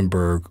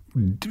Cronenberg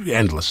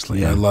endlessly.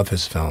 Yeah. I love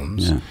his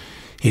films. Yeah.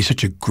 He's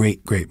such a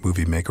great, great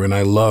movie maker. And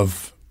I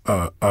love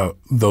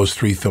those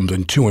three films,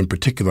 and two in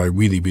particular.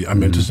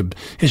 Just a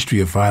History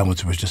of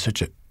Violence was just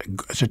such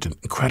an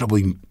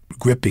incredibly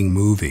gripping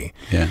movie.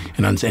 Yeah.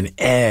 And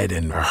Ed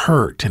and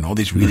Hurt and all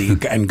these really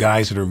and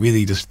guys that are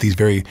really just these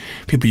very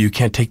people you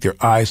can't take their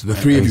eyes. The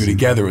three of you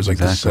together is like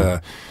this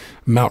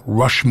Mount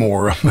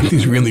Rushmore of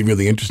these really,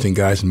 really interesting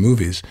guys in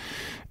movies.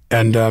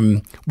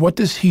 And what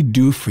does he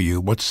do for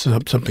you? What's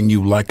something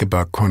you like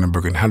about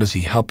Cronenberg, and how does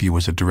he help you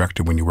as a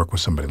director when you work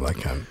with somebody like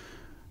him?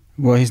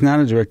 Well, he's not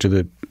a director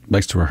that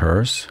likes to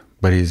rehearse,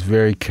 but he's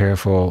very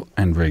careful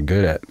and very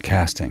good at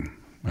casting.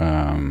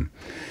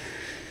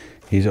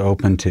 He's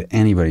open to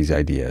anybody's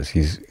ideas.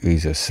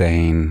 He's a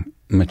sane,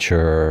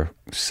 mature,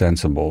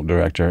 sensible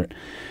director.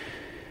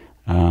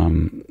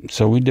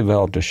 So we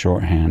developed a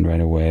shorthand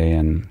right away,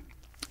 and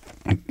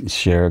I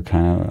share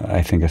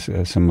I think,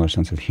 a similar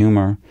sense of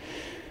humor,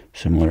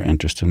 similar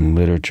interest in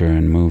literature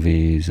and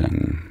movies,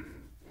 and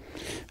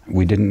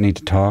we didn't need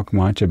to talk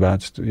much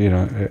about,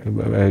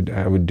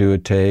 I would do a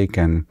take,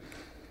 and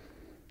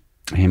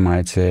he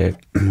might say,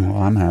 well,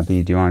 I'm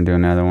happy. Do you want to do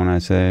another one? I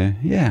say,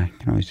 yeah.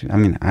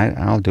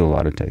 I'll do a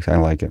lot of takes. I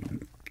like it.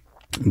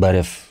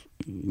 But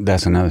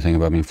that's another thing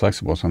about being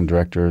flexible. Some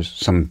directors,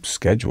 some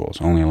schedules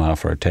only allow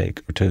for a take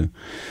or two.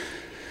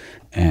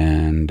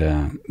 And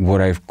what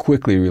I've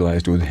quickly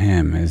realized with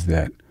him is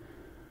that,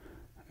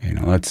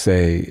 let's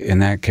say in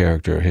that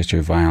character, History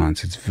of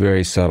Violence, it's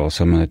very subtle,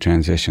 some of the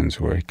transitions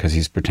because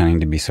he's pretending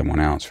to be someone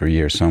else for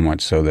years, so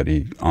much so that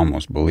he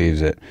almost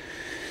believes it.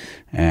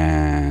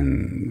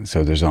 And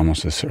so there's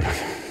almost a sort of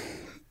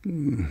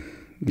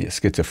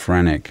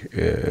schizophrenic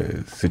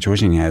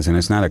situation he has, and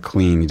it's not a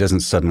clean. He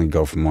doesn't suddenly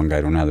go from one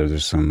guy to another.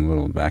 There's some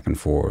little back and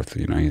forth.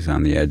 He's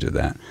on the edge of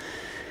that,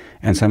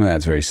 and some of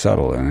that's very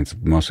subtle, and it's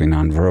mostly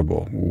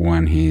nonverbal.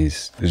 When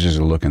there's just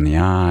a look in the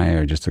eye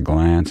or just a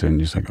glance, and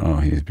just like, oh,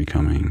 he's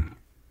becoming.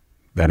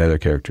 That other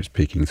character's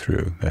peeking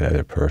through, that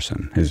other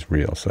person, his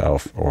real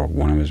self, or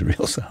one of his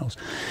real selves.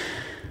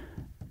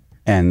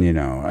 And,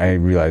 I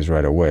realized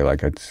right away,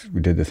 we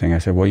did the thing. I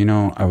said, well,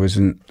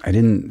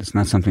 it's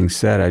not something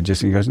said.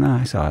 He goes, no,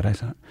 I saw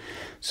it.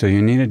 So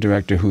you need a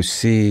director who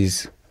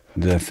sees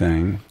the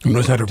thing. Who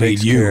knows how to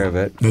read you. Care of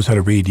it. Knows how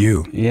to read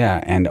you.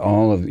 Yeah, and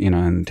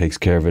and takes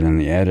care of it in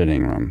the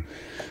editing room.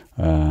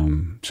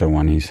 So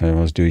when he said,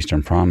 well, let's do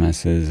Eastern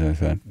Promises, I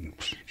thought,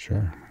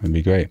 sure, it'd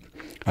be great.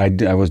 I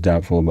was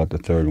doubtful about the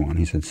third one.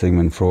 He said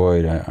Sigmund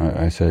Freud.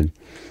 I said,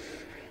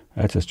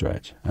 that's a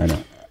stretch.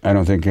 I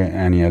don't think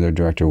any other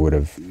director would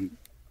have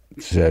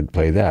said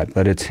play that,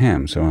 but it's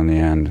him. So in the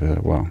end,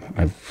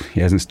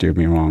 he hasn't steered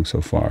me wrong so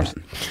far.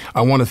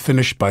 I want to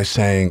finish by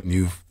saying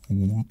you've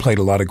played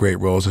a lot of great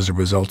roles as a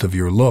result of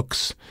your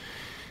looks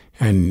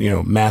and,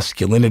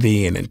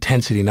 masculinity and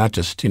intensity, not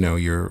just,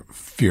 your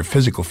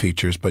physical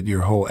features, but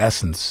your whole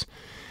essence.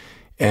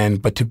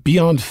 But to be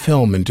on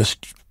film and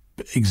just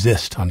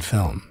exist on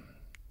film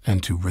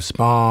and to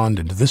respond,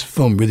 and this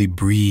film really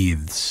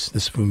breathes.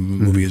 This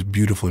movie is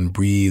beautiful and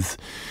breathes.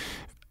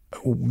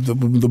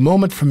 The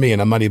moment for me,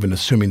 and I'm not even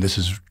assuming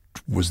this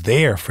was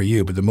there for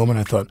you, but the moment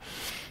I thought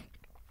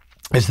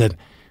is that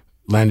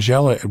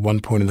Langella at one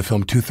point in the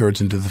film,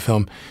 2/3 into the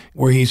film,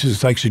 where he's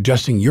just like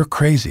suggesting you're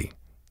crazy.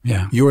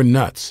 Yeah. You're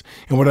nuts.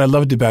 And what I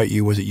loved about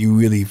you was that you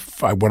really,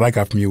 what I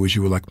got from you was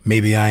you were like,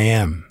 maybe I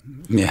am.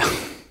 Yeah.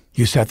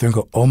 You sat there and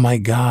go, oh my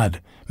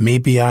God,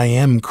 maybe I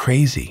am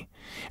crazy.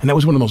 And that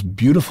was one of the most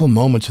beautiful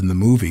moments in the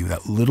movie,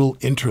 that little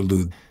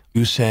interlude.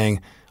 You saying,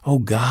 oh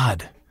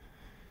God,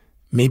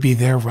 maybe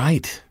they're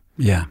right.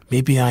 Yeah.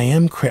 Maybe I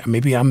am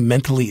maybe I'm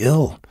mentally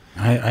ill.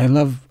 I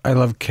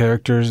love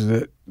characters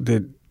that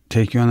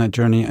take you on that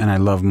journey, and I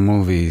love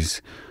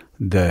movies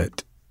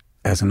that,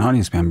 as an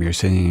audience member, you're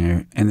sitting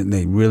here and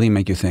they really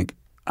make you think,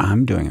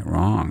 I'm doing it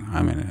wrong.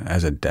 I mean,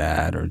 as a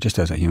dad or just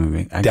as a human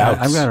being, I've got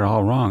it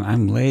all wrong.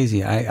 I'm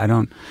lazy.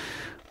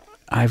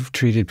 I've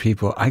treated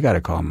people, I got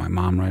to call my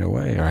mom right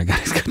away, or I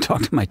got to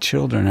talk to my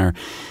children, or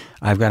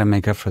I've got to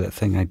make up for that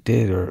thing I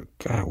did, or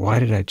God, why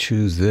did I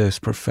choose this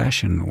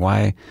profession?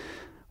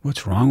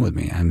 What's wrong with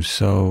me? I'm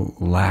so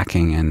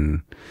lacking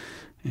in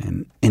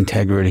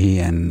integrity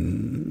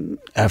and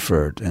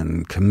effort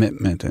and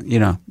commitment.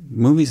 And,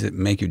 movies that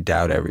make you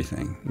doubt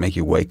everything, make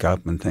you wake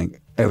up and think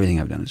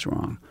everything I've done is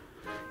wrong,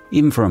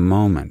 even for a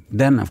moment.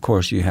 Then, of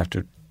course, you have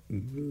to.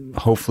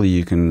 Hopefully,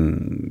 you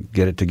can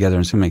get it together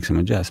and make some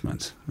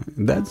adjustments.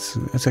 That's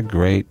a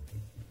great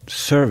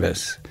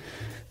service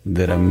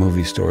that a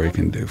movie story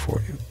can do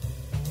for you.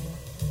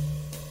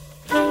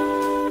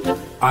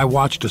 I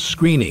watched a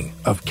screening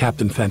of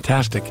Captain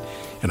Fantastic,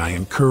 and I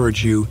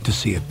encourage you to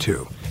see it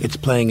too. It's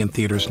playing in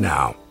theaters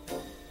now.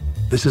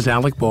 This is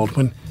Alec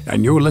Baldwin,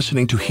 and you're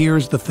listening to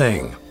Here's the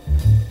Thing.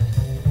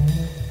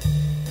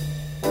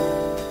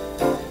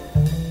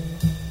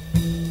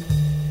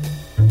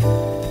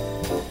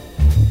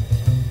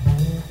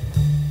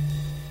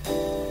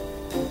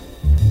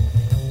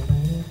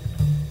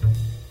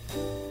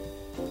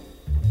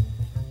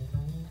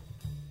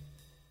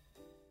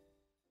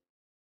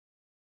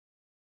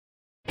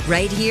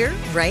 Right here,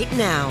 right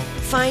now.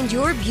 Find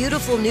your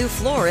beautiful new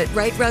floor at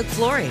Rite Rug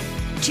Flooring.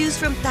 Choose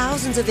from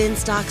thousands of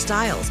in-stock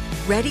styles,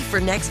 ready for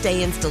next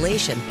day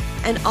installation,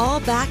 and all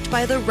backed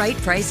by the right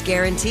price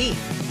guarantee.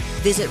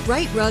 Visit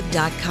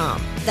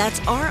riterug.com. That's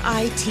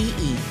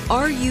RITERUG.com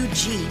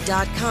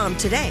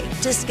today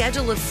to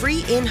schedule a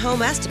free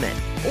in-home estimate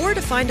or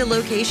to find a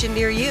location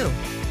near you.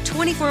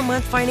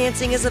 24-month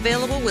financing is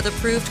available with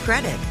approved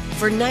credit.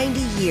 For 90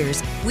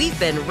 years, we've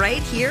been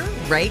right here,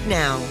 right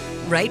now.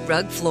 Rite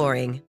Rug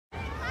Flooring.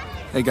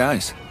 Hey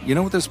guys, you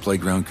know what this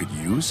playground could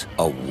use?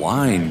 A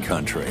wine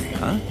country,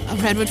 huh? A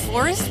redwood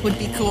forest would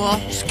be cool.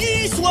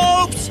 Ski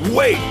slopes!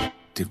 Wait!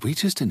 Did we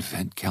just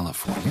invent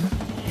California?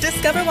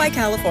 Discover why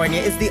California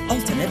is the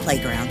ultimate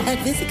playground at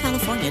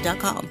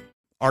visitcalifornia.com.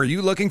 Are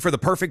you looking for the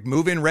perfect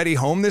move-in ready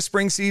home this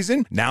spring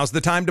season? Now's the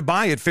time to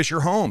buy at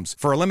Fisher Homes.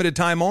 For a limited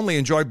time only,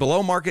 enjoy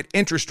below-market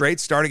interest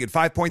rates starting at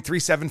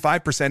 5.375%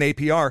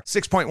 APR,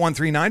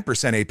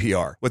 6.139%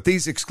 APR. With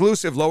these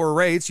exclusive lower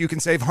rates, you can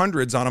save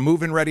hundreds on a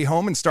move-in ready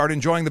home and start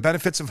enjoying the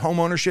benefits of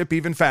homeownership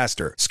even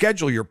faster.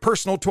 Schedule your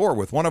personal tour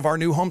with one of our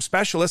new home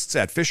specialists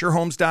at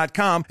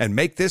FisherHomes.com and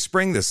make this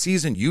spring the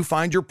season you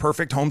find your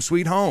perfect home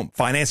sweet home.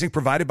 Financing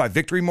provided by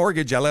Victory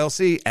Mortgage,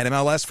 LLC,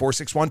 NMLS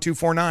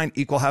 461249,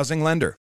 Equal Housing Lender.